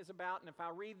everything is about, and if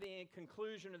I'll read the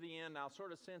conclusion or the end, I'll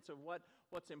sort of sense of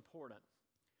what's important.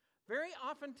 Very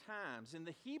oftentimes in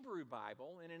the Hebrew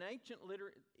Bible, in an ancient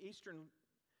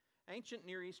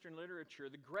Near Eastern literature,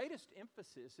 the greatest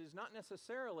emphasis is not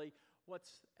necessarily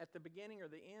what's at the beginning or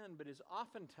the end, but is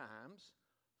oftentimes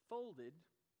folded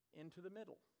into the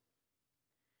middle.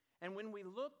 And when we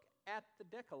look at the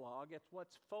Decalogue, at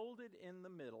what's folded in the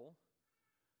middle,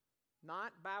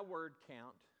 not by word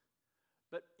count,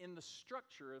 but in the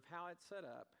structure of how it's set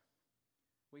up,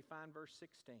 we find verse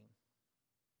 16.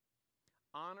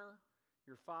 Honor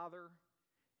your father,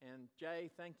 and Jay,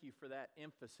 thank you for that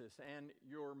emphasis, and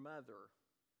your mother.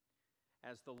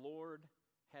 as the Lord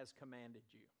has commanded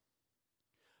you.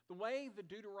 The way the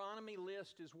Deuteronomy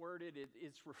list is worded,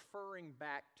 it's referring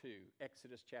back to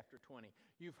Exodus chapter 20.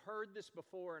 You've heard this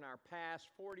before in our past,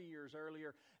 40 years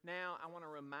earlier. Now I want to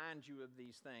remind you of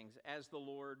these things as the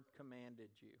Lord commanded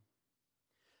you.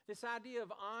 This idea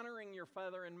of honoring your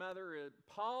father and mother,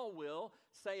 Paul will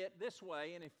say it this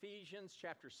way in Ephesians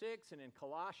chapter 6 and in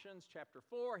Colossians chapter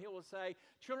 4. He will say,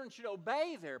 children should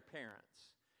obey their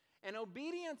parents. And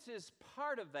obedience is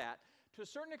part of that. To a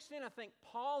certain extent, I think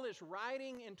Paul is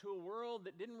writing into a world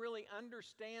that didn't really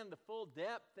understand the full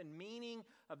depth and meaning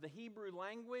of the Hebrew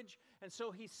language. And so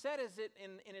he settles it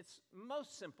in its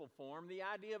most simple form, the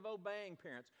idea of obeying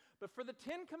parents. But for the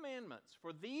Ten Commandments,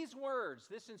 for these words,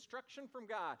 this instruction from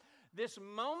God, this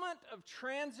moment of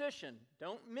transition,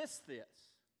 don't miss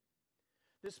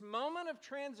this moment of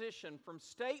transition from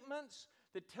statements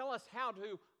that tell us how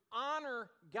to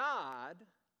honor God,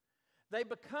 they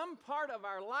become part of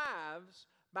our lives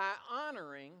by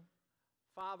honoring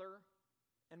father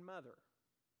and mother.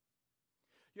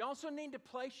 You also need to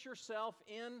place yourself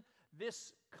in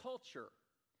this culture.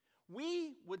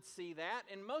 We would see that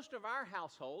in most of our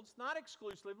households, not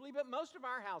exclusively, but most of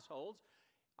our households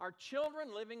are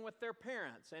children living with their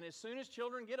parents. And as soon as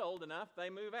children get old enough, they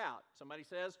move out. Somebody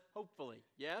says, hopefully,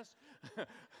 yes?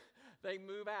 They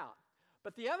move out.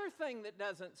 But the other thing that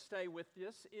doesn't stay with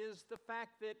this is the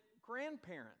fact that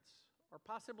grandparents, or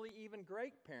possibly even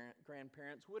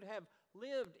great-grandparents, would have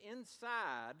lived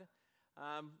inside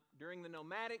during the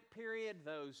nomadic period,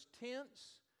 those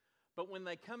tents. But when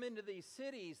they come into these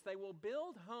cities, they will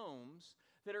build homes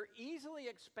that are easily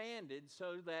expanded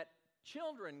so that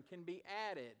children can be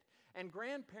added and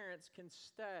grandparents can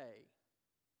stay.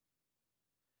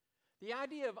 The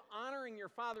idea of honoring your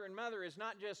father and mother is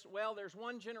not just, well, there's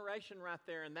one generation right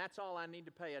there and that's all I need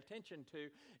to pay attention to.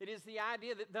 It is the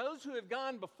idea that those who have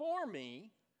gone before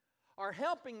me are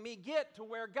helping me get to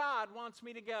where God wants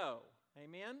me to go.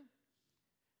 Amen?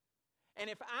 And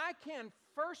if I can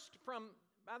first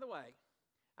by the way,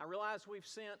 I realize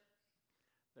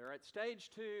they're at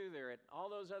stage 2, they're at all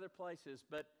those other places,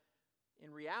 but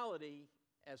in reality,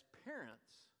 as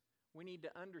parents, we need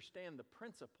to understand the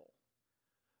principle.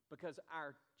 Because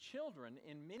our children,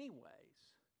 in many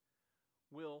ways,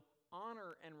 will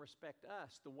honor and respect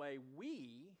us the way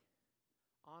we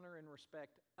honor and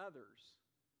respect others,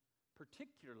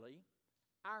 particularly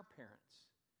our parents,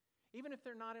 even if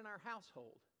they're not in our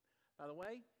household. By the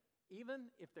way, even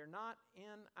if they're not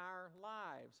in our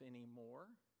lives anymore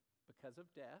because of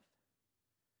death,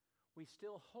 we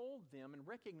still hold them and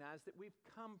recognize that we've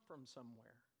come from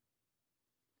somewhere.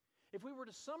 If we were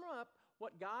to sum up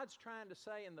what God's trying to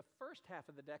say in the first half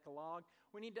of the Decalogue,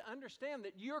 we need to understand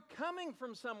that you're coming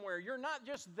from somewhere. You're not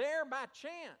just there by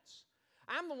chance.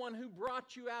 I'm the one who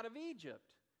brought you out of Egypt.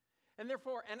 And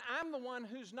I'm the one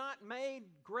who's not made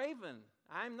graven.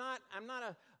 I'm not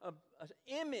an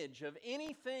image of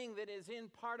anything that is in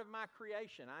part of my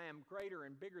creation. I am greater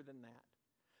and bigger than that.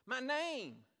 My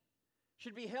name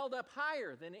should be held up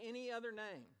higher than any other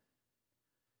name.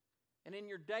 And in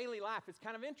your daily life, it's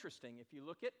kind of interesting. If you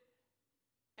look at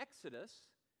Exodus,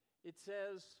 it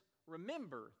says,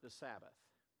 remember the Sabbath.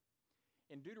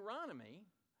 In Deuteronomy,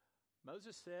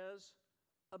 Moses says,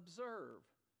 observe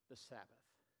the Sabbath.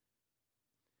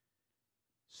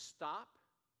 Stop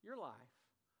your life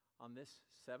on this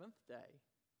seventh day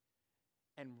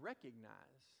and recognize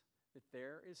that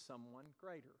there is someone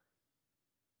greater.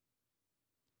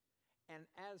 And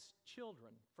as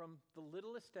children, from the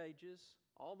littlest ages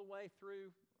all the way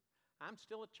through, I'm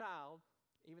still a child,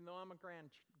 even though I'm a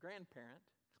grandparent,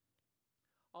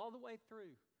 all the way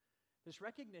through, this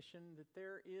recognition that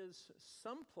there is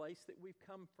some place that we've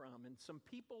come from and some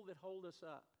people that hold us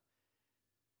up.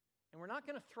 And we're not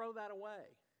going to throw that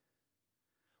away.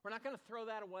 We're not going to throw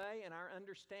that away in our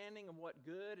understanding of what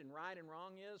good and right and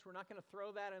wrong is. We're not going to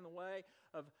throw that in the way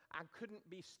of, I couldn't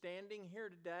be standing here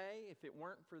today if it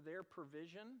weren't for their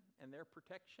provision and their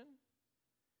protection.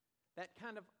 That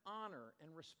kind of honor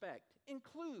and respect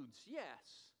includes,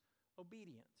 yes,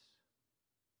 obedience.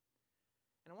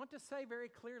 And I want to say very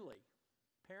clearly,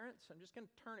 parents, I'm just going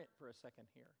to turn it for a second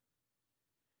here.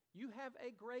 You have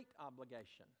a great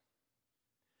obligation.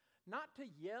 Not to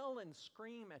yell and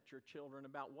scream at your children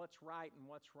about what's right and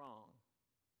what's wrong.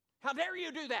 How dare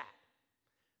you do that?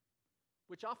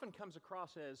 Which often comes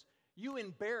across as, you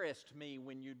embarrassed me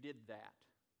when you did that,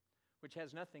 which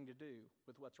has nothing to do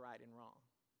with what's right and wrong.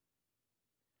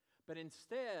 But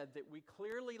instead, that we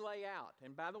clearly lay out,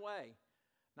 and by the way,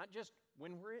 not just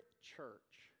when we're at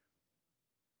church.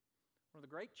 One of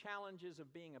the great challenges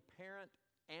of being a parent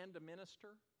and a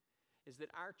minister is that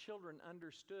our children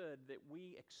understood that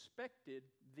we expected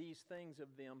these things of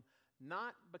them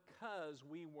not because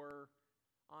we were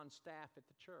on staff at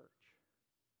the church,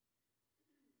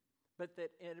 but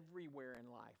that everywhere in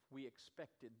life we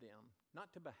expected them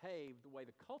not to behave the way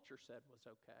the culture said was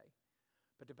okay,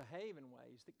 but to behave in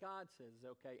ways that God says is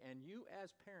okay. And you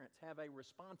as parents have a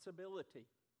responsibility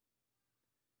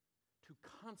to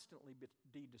constantly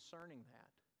be discerning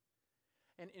that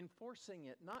and enforcing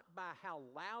it not by how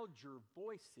loud your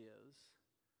voice is,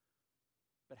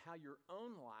 but how your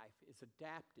own life is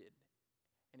adapted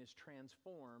and is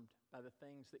transformed by the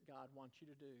things that God wants you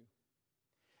to do.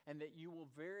 And that you will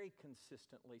very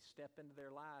consistently step into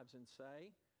their lives and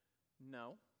say,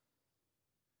 no.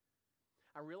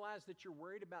 I realize that you're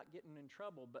worried about getting in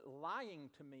trouble, but lying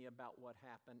to me about what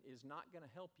happened is not going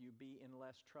to help you be in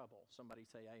less trouble. Somebody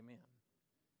say amen.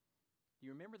 Do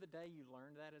you remember the day you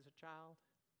learned that as a child?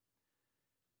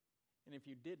 And if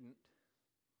you didn't,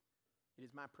 it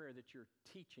is my prayer that you're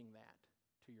teaching that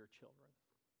to your children.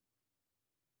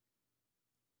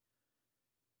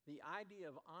 The idea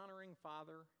of honoring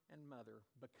father and mother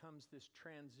becomes this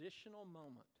transitional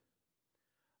moment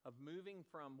of moving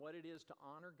from what it is to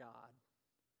honor God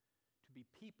to be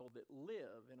people that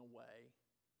live in a way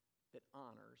that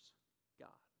honors God.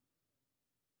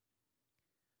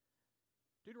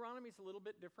 Deuteronomy is a little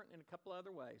bit different in a couple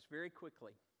other ways, very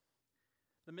quickly.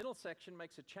 The middle section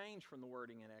makes a change from the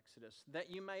wording in Exodus, that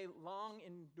you may long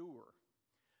endure.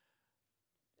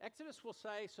 Exodus will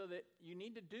say so that you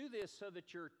need to do this so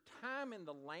that your time in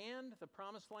the land, the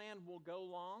promised land, will go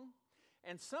long.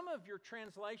 And some of your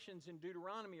translations in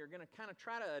Deuteronomy are going to kind of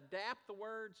try to adapt the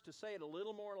words to say it a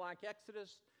little more like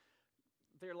Exodus.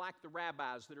 They're like the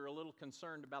rabbis that are a little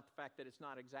concerned about the fact that it's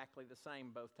not exactly the same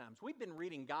both times. We've been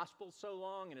reading Gospels so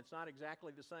long and it's not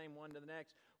exactly the same one to the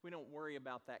next. We don't worry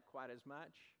about that quite as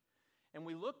much. And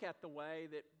we look at the way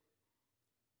that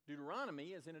Deuteronomy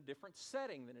is in a different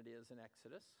setting than it is in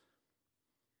Exodus.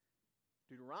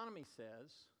 Deuteronomy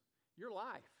says, your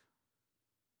life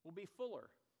will be fuller.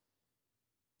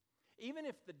 Even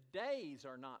if the days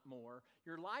are not more,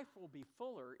 your life will be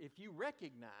fuller if you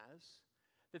recognize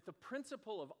that the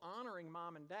principle of honoring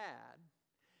mom and dad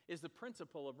is the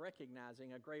principle of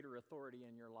recognizing a greater authority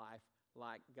in your life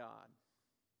like God.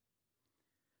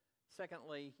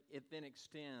 Secondly, it then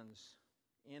extends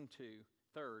into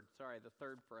the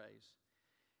third phrase.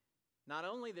 Not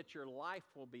only that your life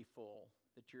will be full,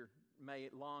 that you may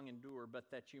long endure, but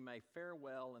that you may fare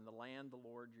well in the land the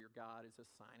Lord your God is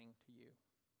assigning to you.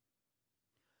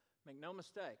 Make no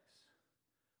mistakes,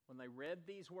 when they read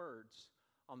these words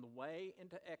on the way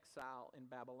into exile in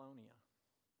Babylonia,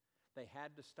 they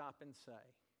had to stop and say,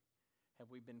 have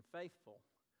we been faithful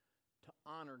to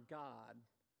honor God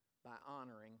by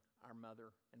honoring our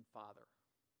mother and father?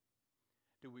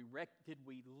 Did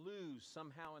we lose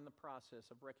somehow in the process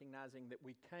of recognizing that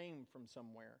we came from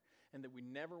somewhere and that we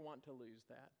never want to lose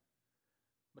that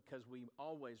because we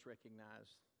always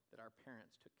recognize that our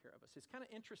parents took care of us? It's kind of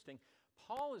interesting.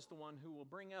 Paul is the one who will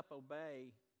bring up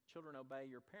children obey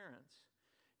your parents.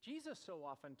 Jesus so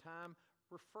oftentimes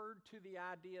referred to the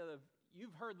idea of,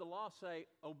 you've heard the law say,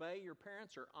 obey your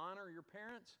parents or honor your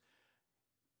parents.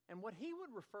 And what he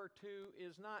would refer to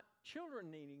is not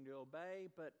children needing to obey,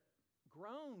 but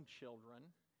grown children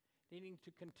needing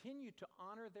to continue to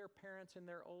honor their parents in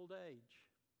their old age.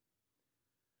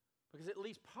 Because at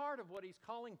least part of what he's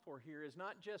calling for here is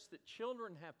not just that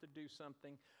children have to do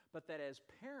something, but that as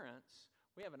parents,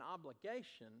 we have an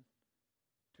obligation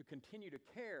to continue to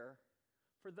care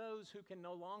for those who can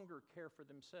no longer care for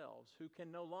themselves, who can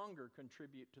no longer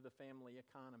contribute to the family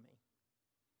economy.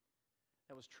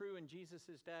 That was true in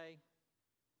Jesus' day.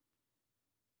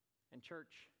 And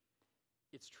church,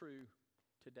 it's true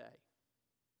today.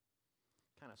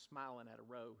 Kind of smiling at a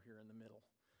row here in the middle.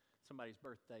 Somebody's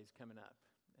birthday's coming up,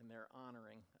 and they're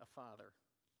honoring a father.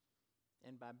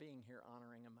 And by being here,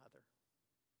 honoring a mother.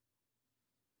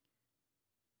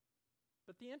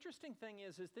 But the interesting thing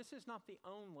is this is not the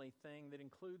only thing that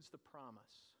includes the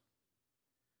promise.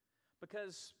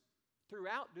 Because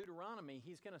throughout Deuteronomy,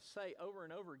 he's going to say over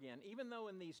and over again, even though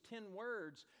in these 10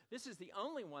 words, this is the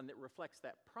only one that reflects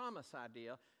that promise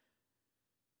idea,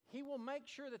 he will make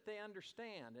sure that they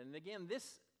understand. And again,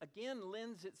 this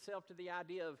lends itself to the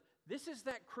idea of this is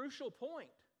that crucial point.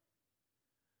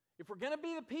 If we're going to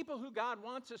be the people who God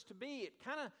wants us to be, it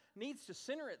kind of needs to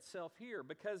center itself here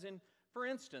because for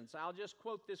instance, I'll just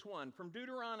quote this one from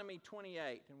Deuteronomy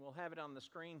 28, and we'll have it on the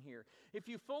screen here. If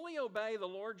you fully obey the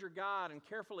Lord your God and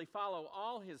carefully follow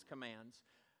all his commands,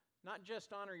 not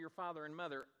just honor your father and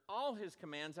mother, all his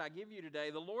commands I give you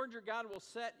today, the Lord your God will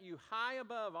set you high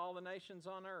above all the nations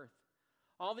on earth.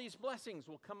 All these blessings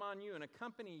will come on you and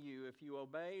accompany you if you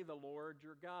obey the Lord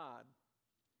your God.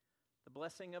 The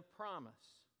blessing of promise.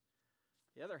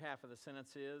 The other half of the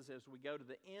sentence is, as we go to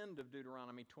the end of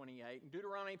Deuteronomy 28, and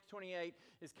Deuteronomy 28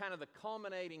 is kind of the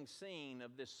culminating scene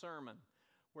of this sermon,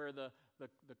 where the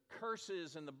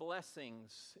curses and the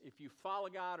blessings, if you follow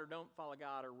God or don't follow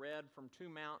God, are read from two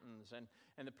mountains,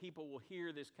 and the people will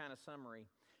hear this kind of summary.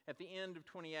 At the end of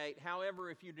 28, however,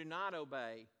 if you do not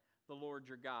obey the Lord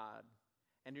your God,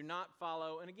 and do not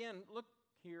follow, and again, look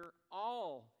here,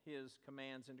 all His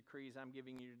commands and decrees I'm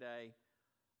giving you today,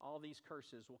 all these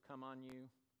curses will come on you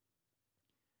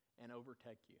and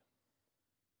overtake you.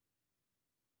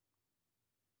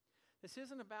 This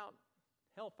isn't about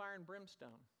hellfire and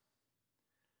brimstone.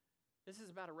 This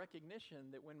is about a recognition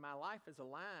that when my life is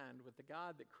aligned with the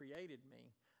God that created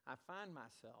me, I find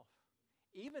myself,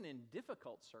 even in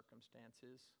difficult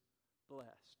circumstances,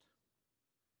 blessed.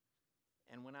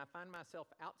 And when I find myself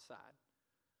outside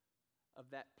of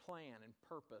that plan and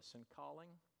purpose and calling,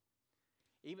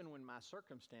 even when my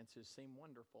circumstances seem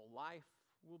wonderful, life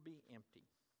will be empty.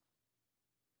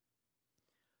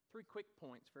 3 quick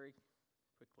points very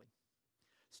quickly.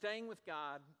 Staying with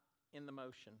God in the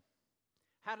motion.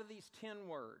 How do these 10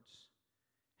 words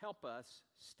help us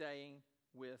staying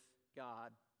with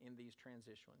God in these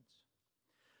transitions?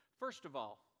 First of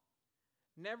all,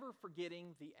 never forgetting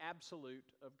the absolute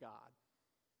of God.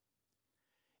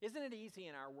 Isn't it easy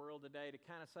in our world today to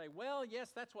kind of say, well,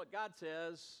 yes, that's what God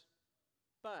says,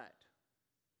 but.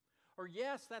 Or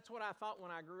yes, that's what I thought when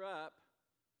I grew up,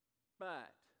 but.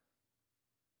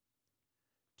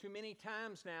 Too many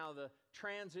times now, the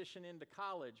transition into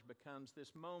college becomes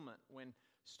this moment when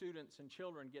students and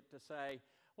children get to say,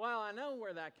 well, I know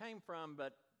where that came from,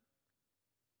 but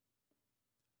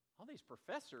all these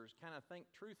professors kind of think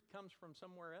truth comes from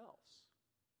somewhere else.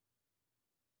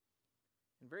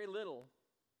 And very little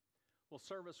will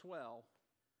serve us well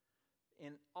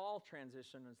in all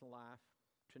transitions in life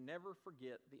to never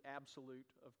forget the absolute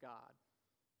of God.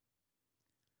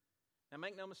 Now,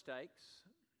 make no mistakes,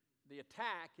 the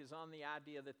attack is on the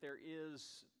idea that there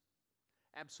is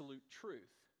absolute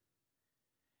truth.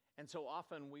 And so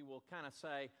often we will kind of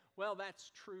say, well,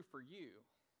 that's true for you.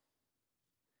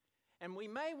 And we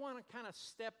may want to kind of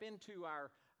step into our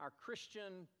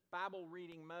Christian Bible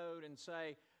reading mode and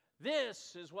say,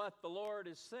 this is what the Lord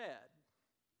has said.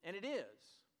 And it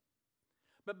is.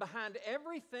 But behind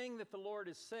everything that the Lord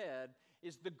has said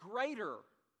is the greater,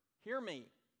 hear me,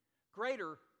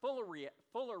 greater,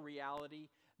 fuller reality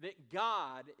that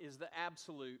God is the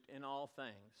absolute in all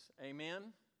things. Amen?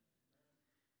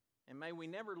 And may we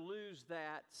never lose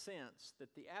that sense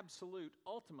that the absolute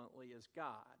ultimately is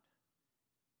God.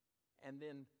 And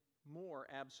then more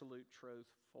absolute truth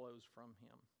flows from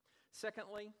Him.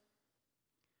 Secondly,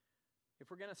 if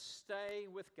we're going to stay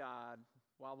with God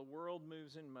while the world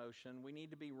moves in motion, we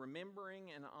need to be remembering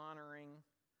and honoring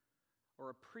or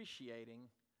appreciating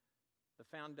the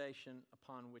foundation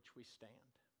upon which we stand.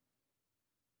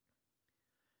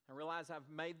 I realize I've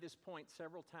made this point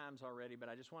several times already, but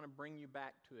I just want to bring you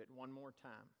back to it one more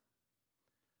time.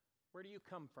 Where do you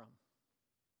come from?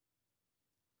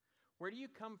 Where do you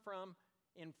come from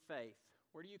in faith?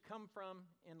 Where do you come from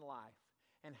in life?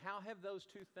 And how have those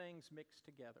two things mixed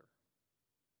together?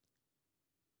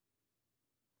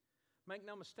 Make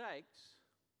no mistakes,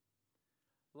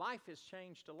 life has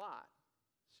changed a lot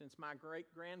since my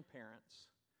great-grandparents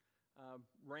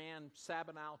ran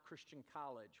Sabinal Christian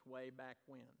College way back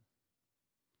when.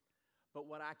 But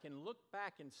what I can look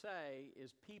back and say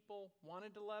is people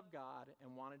wanted to love God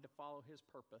and wanted to follow His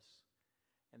purpose,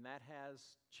 and that has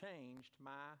changed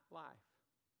my life.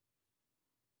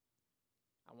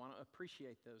 I want to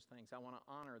appreciate those things. I want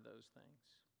to honor those things.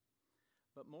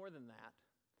 But more than that,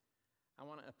 I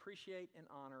want to appreciate and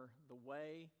honor the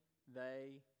way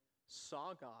they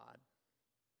saw God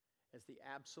as the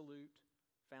absolute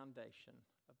foundation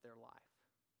of their life.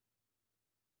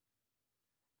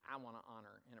 I want to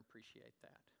honor and appreciate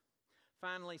that.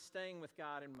 Finally, staying with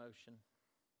God in motion.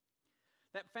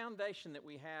 That foundation that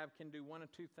we have can do one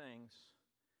of two things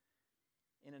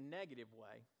in a negative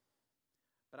way,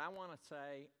 but I want to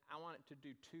say I want it to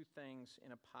do two things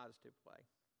in a positive way.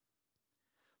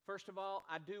 First of all,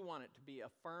 I do want it to be a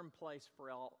firm place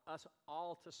for us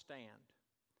all to stand.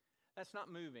 That's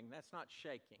not moving, that's not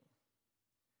shaking.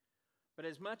 But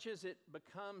as much as it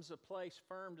becomes a place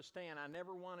firm to stand, I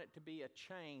never want it to be a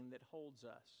chain that holds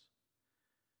us.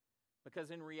 Because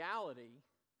in reality,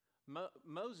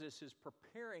 Moses is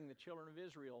preparing the children of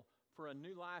Israel for a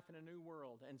new life and a new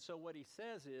world. And so what he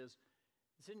says is,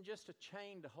 this isn't just a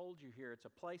chain to hold you here. It's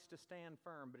a place to stand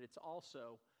firm, but it's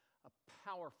also a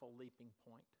powerful leaping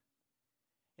point.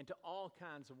 into all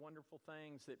kinds of wonderful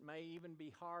things that may even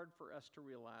be hard for us to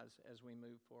realize as we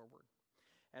move forward.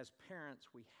 As parents,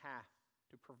 we have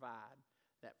to provide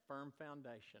that firm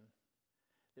foundation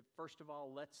that, first of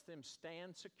all, lets them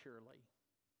stand securely,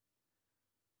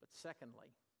 but secondly,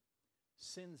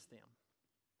 sends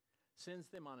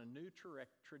them on a new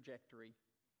trajectory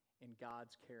in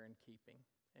God's care and keeping.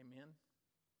 Amen?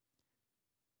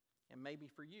 And maybe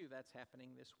for you, that's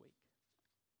happening this week.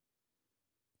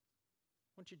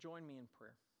 Won't you join me in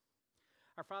prayer?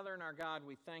 Our Father and our God,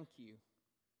 we thank you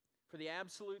for the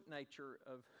absolute nature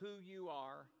of who you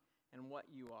are and what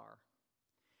you are.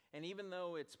 And even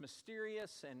though it's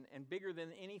mysterious and bigger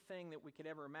than anything that we could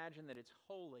ever imagine, that it's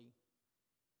holy,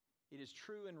 it is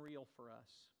true and real for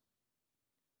us.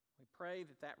 We pray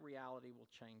that that reality will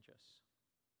change us.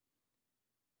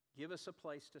 Give us a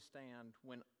place to stand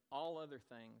when all other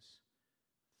things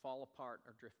fall apart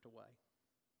or drift away.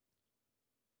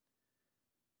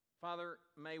 Father,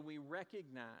 may we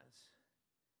recognize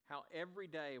how every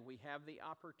day we have the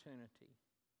opportunity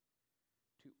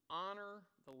to honor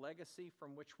the legacy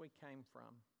from which we came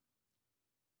from.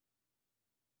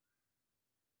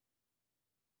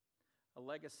 A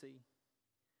legacy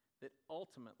that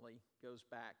ultimately goes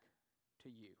back to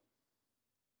you.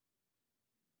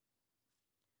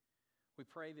 We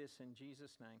pray this in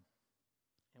Jesus' name,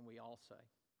 and we all say.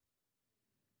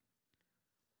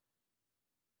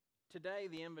 Today,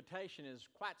 the invitation is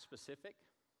quite specific.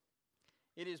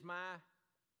 It is my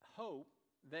hope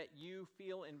that you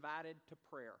feel invited to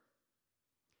prayer.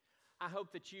 I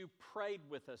hope that you prayed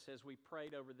with us as we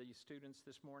prayed over these students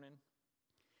this morning.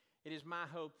 It is my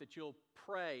hope that you'll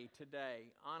pray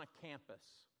today on a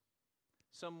campus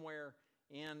somewhere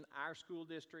in our school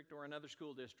district or another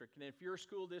school district. And if your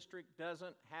school district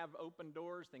doesn't have open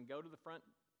doors, then go to the front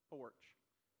porch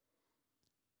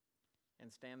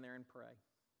and stand there and pray.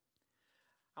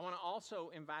 I want to also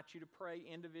invite you to pray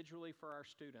individually for our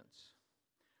students.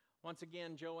 Once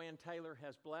again, Joanne Taylor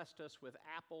has blessed us with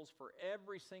apples for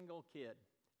every single kid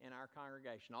in our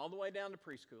congregation, all the way down to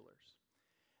preschoolers.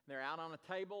 They're out on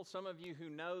a table. Some of you who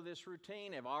know this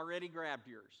routine have already grabbed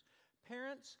yours.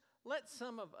 Parents, let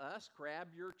some of us grab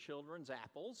your children's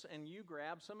apples, and you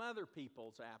grab some other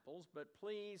people's apples, but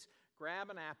please grab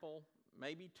an apple,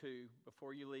 maybe two,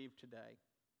 before you leave today.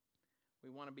 We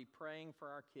want to be praying for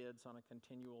our kids on a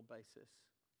continual basis.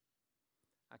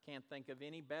 I can't think of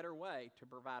any better way to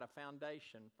provide a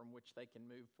foundation from which they can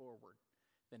move forward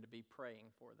than to be praying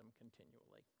for them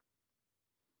continually.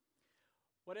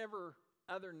 Whatever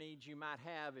other needs you might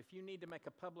have, if you need to make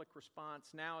a public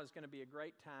response, now is going to be a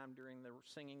great time during the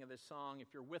singing of this song.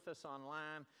 If you're with us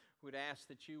online, we'd ask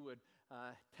that you would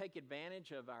take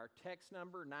advantage of our text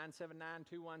number,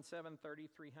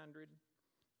 979-217-3300.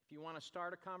 If you want to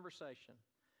start a conversation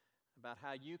about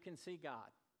how you can see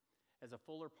God as a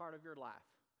fuller part of your life,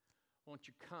 won't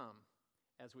you come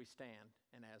as we stand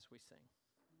and as we sing?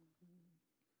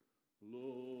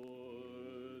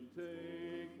 Lord,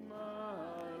 take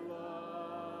my life,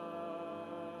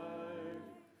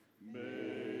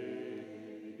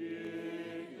 make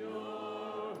it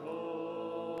your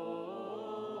home.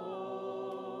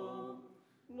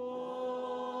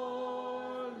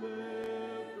 Lord,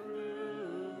 live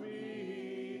through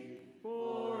me,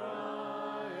 for I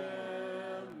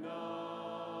am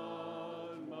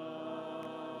not my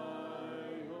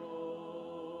own.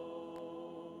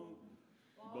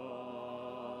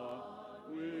 But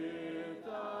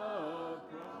without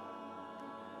Christ,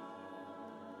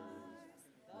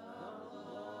 the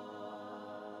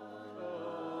blood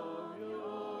of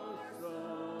your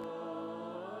Son,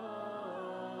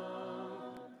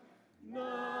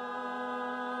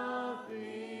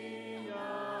 nothing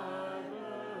I've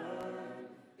earned,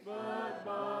 but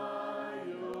by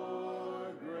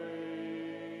your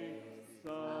grace I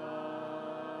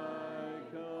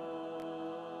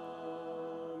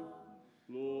come.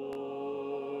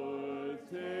 Lord,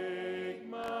 take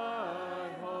my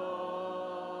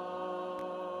heart,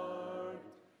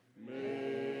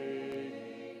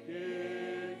 make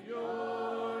it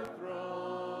your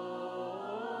throne.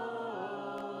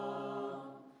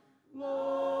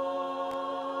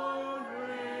 Lord,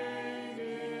 reign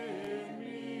in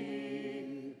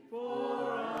me,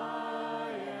 for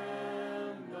I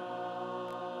am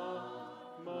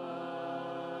not my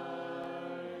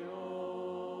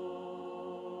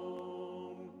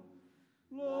own.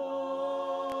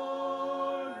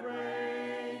 Lord,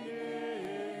 reign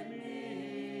in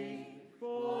me,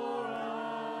 for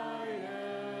I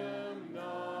am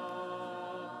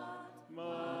not my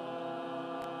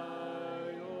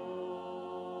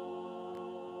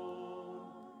own.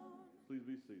 Please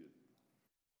be seated.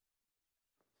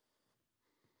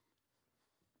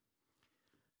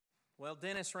 Well,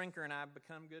 Dennis Rinker and I have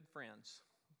become good friends.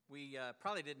 We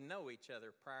probably didn't know each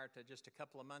other prior to just a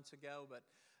couple of months ago, but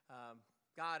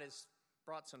God has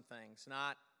brought some things,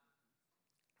 not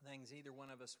things either one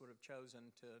of us would have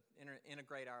chosen to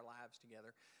integrate our lives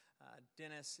together.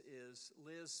 Dennis is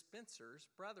Liz Spencer's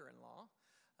brother-in-law.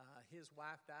 His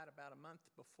wife died about a month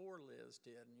before Liz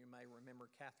did, and you may remember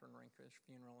Catherine Rinker's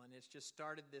funeral, and it's just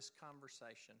started this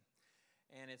conversation.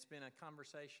 And it's been a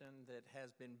conversation that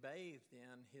has been bathed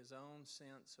in his own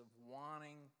sense of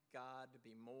wanting God to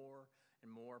be more and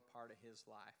more part of his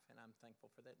life, and I'm thankful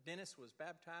for that. Dennis was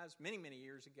baptized many, many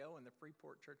years ago in the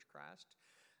Freeport Church of Christ,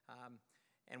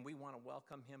 and we want to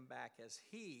welcome him back as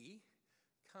he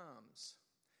comes.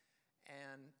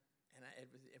 And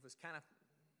it was kind of,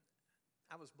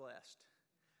 I was blessed.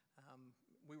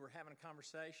 We were having a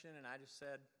conversation, and I just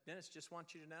said, Dennis, just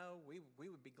want you to know, we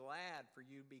would be glad for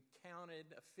you to be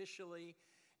counted officially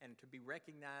and to be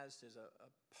recognized as a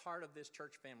part of this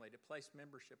church family, to place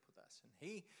membership with us. And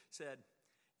he said,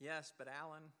 yes, but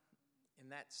Alan,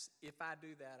 and that's, if I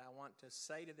do that, I want to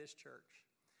say to this church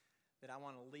that I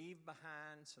want to leave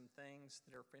behind some things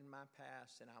that are in my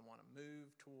past, and I want to move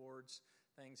towards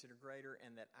things that are greater,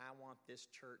 and that I want this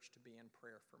church to be in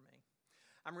prayer for me.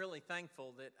 I'm really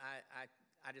thankful that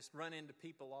I just run into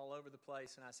people all over the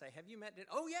place, and I say, have you met Dennis?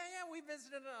 Oh, yeah, we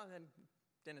visited. And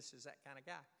Dennis is that kind of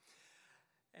guy.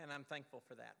 And I'm thankful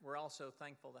for that. We're also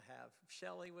thankful to have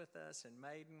Shelley with us and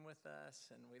Maiden with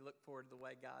us, and we look forward to the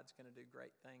way God's going to do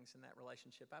great things in that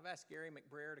relationship. I've asked Gary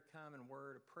McBrayer to come and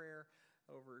word a prayer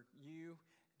over you,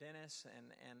 Dennis,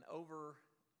 and over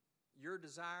your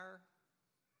desire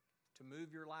to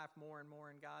move your life more and more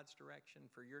in God's direction,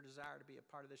 for your desire to be a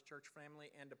part of this church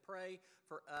family, and to pray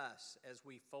for us as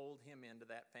we fold him into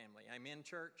that family. Amen,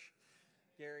 church?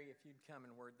 Gary, if you'd come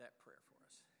and word that prayer for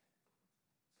us.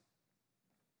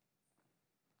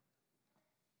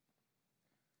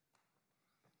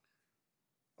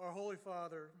 Our Holy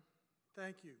Father,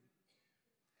 thank you.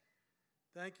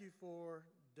 Thank you for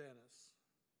Dennis,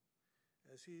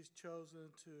 as he's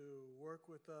chosen to work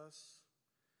with us,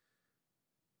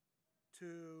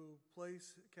 to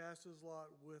cast his lot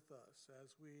with us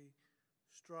as we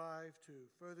strive to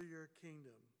further your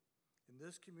kingdom in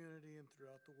this community and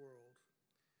throughout the world.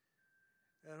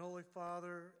 And Holy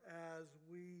Father, as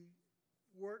we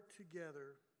work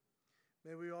together,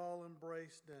 may we all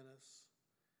embrace Dennis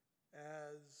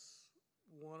as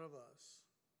one of us,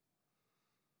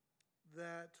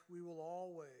 that we will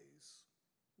always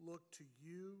look to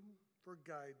you for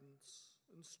guidance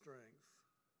and strength.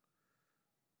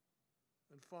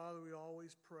 And Father, we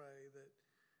always pray that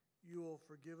you will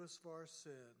forgive us of our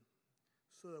sin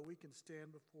so that we can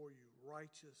stand before you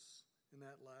righteous in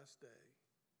that last day.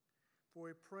 For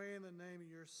we pray in the name of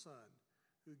your Son,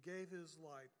 who gave his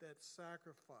life, that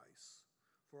sacrifice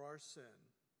for our sin.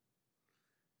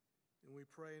 And we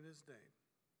pray in his name.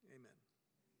 Amen.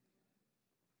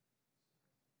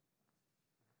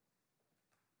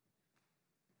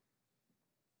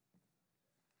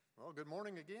 Well, good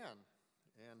morning again.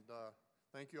 And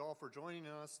thank you all for joining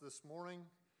us this morning.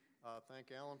 Thank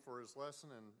Alan for his lesson.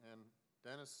 And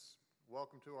Dennis,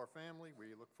 welcome to our family.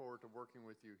 We look forward to working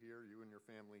with you here, you and your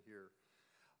family here.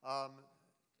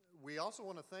 We also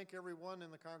want to thank everyone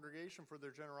in the congregation for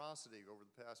their generosity over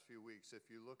the past few weeks. If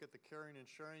you look at the caring and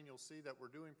sharing, you'll see that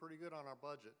we're doing pretty good on our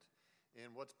budget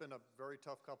in what's been a very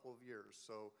tough couple of years.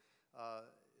 So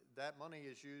that money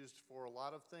is used for a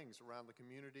lot of things around the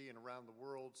community and around the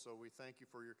world, so we thank you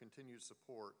for your continued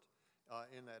support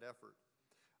in that effort.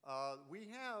 We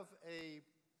have a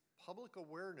public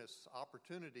awareness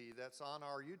opportunity that's on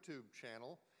our YouTube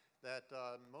channel that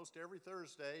most every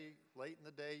Thursday, late in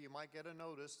the day, you might get a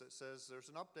notice that says there's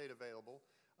an update available.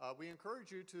 We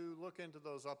encourage you to look into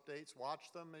those updates,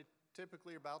 watch them,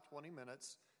 typically about 20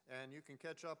 minutes, and you can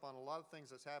catch up on a lot of things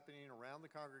that's happening around the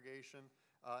congregation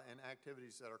and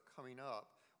activities that are coming up.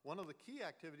 One of the key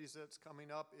activities that's coming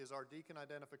up is our deacon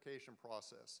identification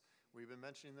process. We've been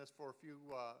mentioning this for a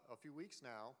few weeks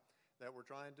now, that we're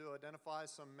trying to identify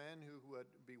some men who would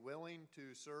be willing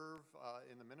to serve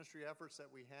in the ministry efforts that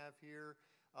we have here,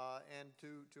 and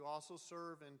to also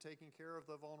serve in taking care of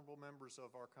the vulnerable members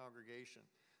of our congregation.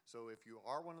 So if you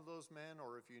are one of those men,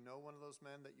 or if you know one of those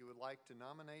men that you would like to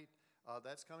nominate,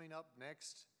 that's coming up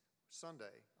next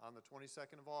Sunday on the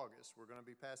 22nd of August. We're going to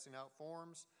be passing out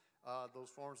forms.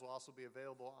 Those forms will also be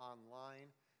available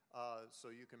online, so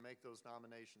you can make those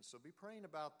nominations. So be praying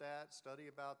about that,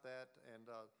 study about that, and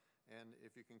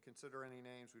if you can consider any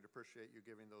names, we'd appreciate you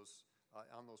giving those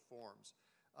on those forms.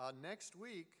 Next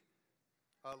week,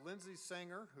 Lindsay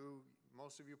Sanger, who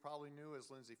most of you probably knew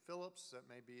as Lindsay Phillips, that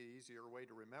may be an easier way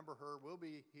to remember her, will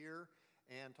be here.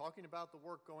 and talking about the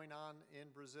work going on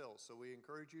in Brazil. So we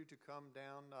encourage you to come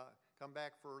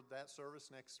back for that service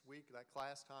next week, that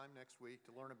class time next week,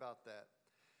 to learn about that.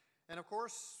 And of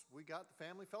course, we got the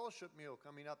family fellowship meal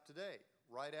coming up today,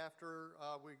 right after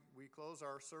we close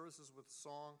our services with a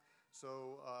song.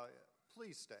 So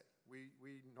please stay.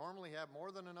 We normally have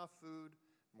more than enough food,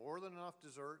 more than enough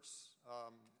desserts,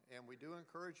 and we do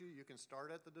encourage you. You can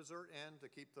start at the dessert end to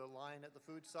keep the line at the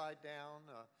food side down.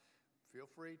 Feel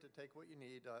free to take what you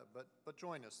need, but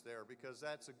join us there, because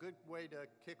that's a good way to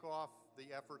kick off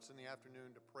the efforts in the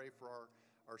afternoon to pray for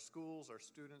our schools, our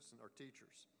students, and our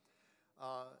teachers.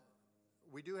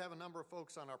 We do have a number of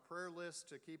folks on our prayer list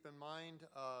to keep in mind.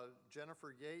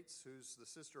 Jennifer Yates, who's the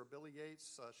sister of Billy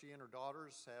Yates, she and her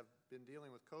daughters have been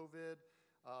dealing with COVID.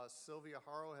 Sylvia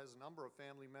Haro has a number of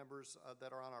family members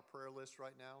that are on our prayer list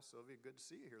right now. Sylvia, good to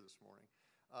see you here this morning.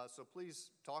 So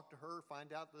please talk to her,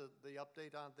 find out the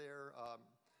update on there.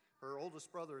 Her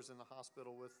oldest brother is in the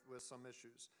hospital with some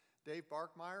issues. Dave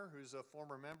Barkmeyer, who's a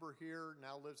former member here,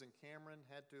 now lives in Cameron,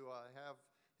 had to have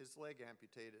his leg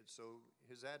amputated. So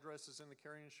his address is in the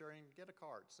Caring and Sharing. Get a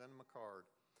card, send him a card.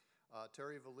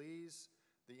 Terry Valise,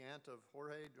 the aunt of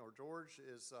Jorge or George,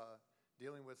 is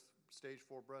dealing with stage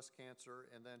 4 breast cancer.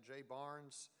 And then Jay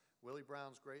Barnes, Willie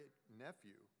Brown's great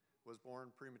nephew, was born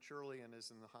prematurely and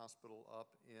is in the hospital up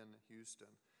in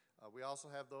Houston. We also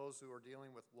have those who are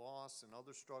dealing with loss and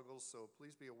other struggles, so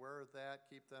please be aware of that.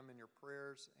 Keep them in your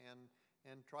prayers,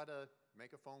 and try to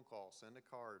make a phone call, send a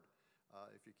card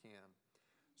if you can.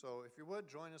 So if you would,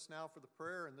 join us now for the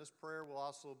prayer, and this prayer will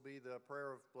also be the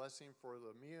prayer of blessing for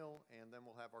the meal, and then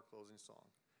we'll have our closing song.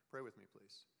 Pray with me,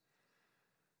 please.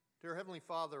 Dear Heavenly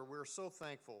Father, we're so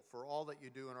thankful for all that you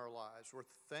do in our lives. We're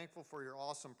thankful for your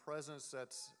awesome presence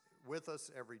that's with us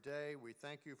every day. We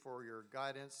thank you for your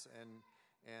guidance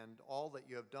and all that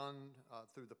you have done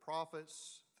through the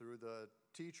prophets, through the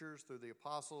teachers, through the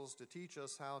apostles, to teach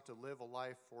us how to live a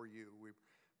life for you. We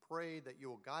pray that you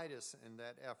will guide us in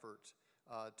that effort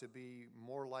to be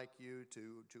more like you,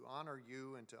 to honor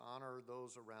you, and to honor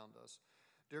those around us.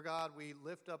 Dear God, we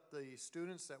lift up the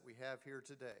students that we have here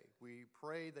today. We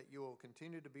pray that you will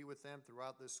continue to be with them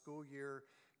throughout this school year.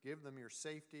 Give them your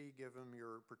safety, give them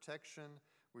your protection.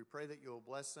 We pray that you'll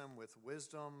bless them with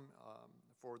wisdom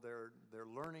for their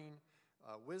learning,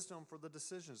 wisdom for the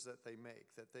decisions that they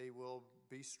make, that they will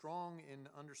be strong in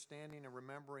understanding and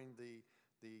remembering the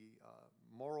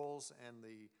morals and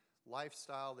the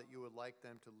lifestyle that you would like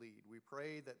them to lead. We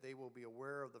pray that they will be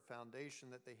aware of the foundation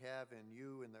that they have in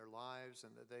you in their lives,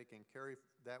 and that they can carry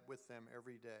that with them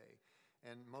every day.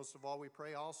 And most of all, we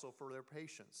pray also for their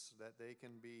patience, that they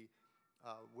can be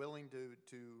willing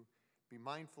to be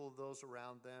mindful of those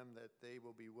around them, that they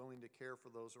will be willing to care for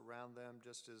those around them,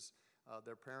 just as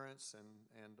their parents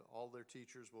and all their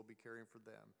teachers will be caring for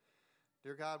them.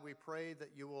 Dear God, we pray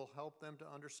that you will help them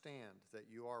to understand that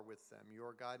you are with them. You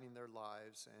are guiding their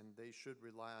lives, and they should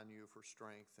rely on you for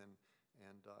strength and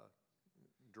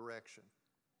direction.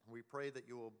 We pray that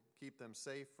you will keep them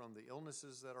safe from the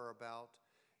illnesses that are about,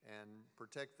 and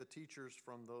protect the teachers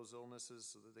from those illnesses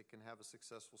so that they can have a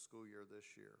successful school year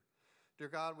this year. Dear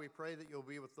God, we pray that you'll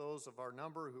be with those of our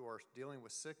number who are dealing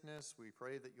with sickness. We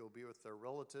pray that you'll be with their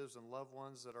relatives and loved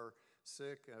ones that are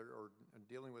sick or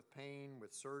dealing with pain,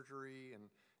 with surgery, and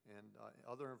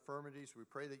other infirmities. We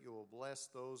pray that you will bless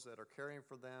those that are caring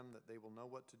for them, that they will know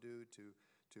what to do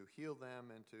to heal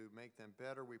them and to make them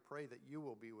better. We pray that you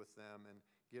will be with them and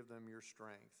give them your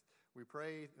strength. We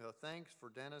pray thanks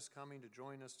for Dennis coming to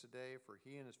join us today, for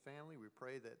he and his family. We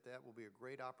pray that that will be a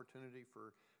great opportunity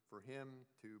for him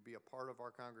to be a part of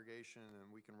our congregation,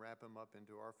 and we can wrap him up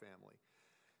into our family.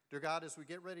 Dear God, as we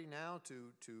get ready now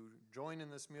to join in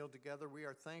this meal together, we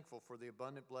are thankful for the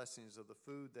abundant blessings of the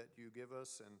food that you give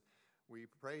us, and we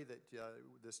pray that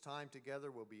this time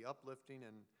together will be uplifting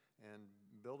and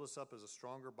build us up as a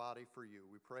stronger body for you.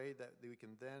 We pray that we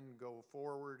can then go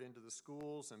forward into the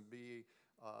schools and be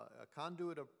a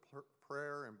conduit of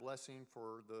prayer and blessing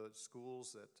for the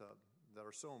schools that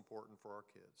are so important for our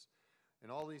kids. In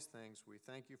all these things, we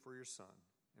thank you for your Son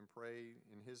and pray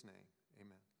in his name.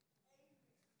 Amen.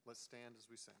 Let's stand as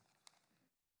we sing.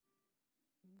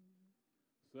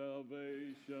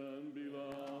 Salvation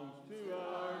belongs to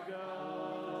our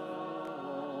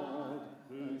God,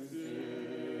 who sits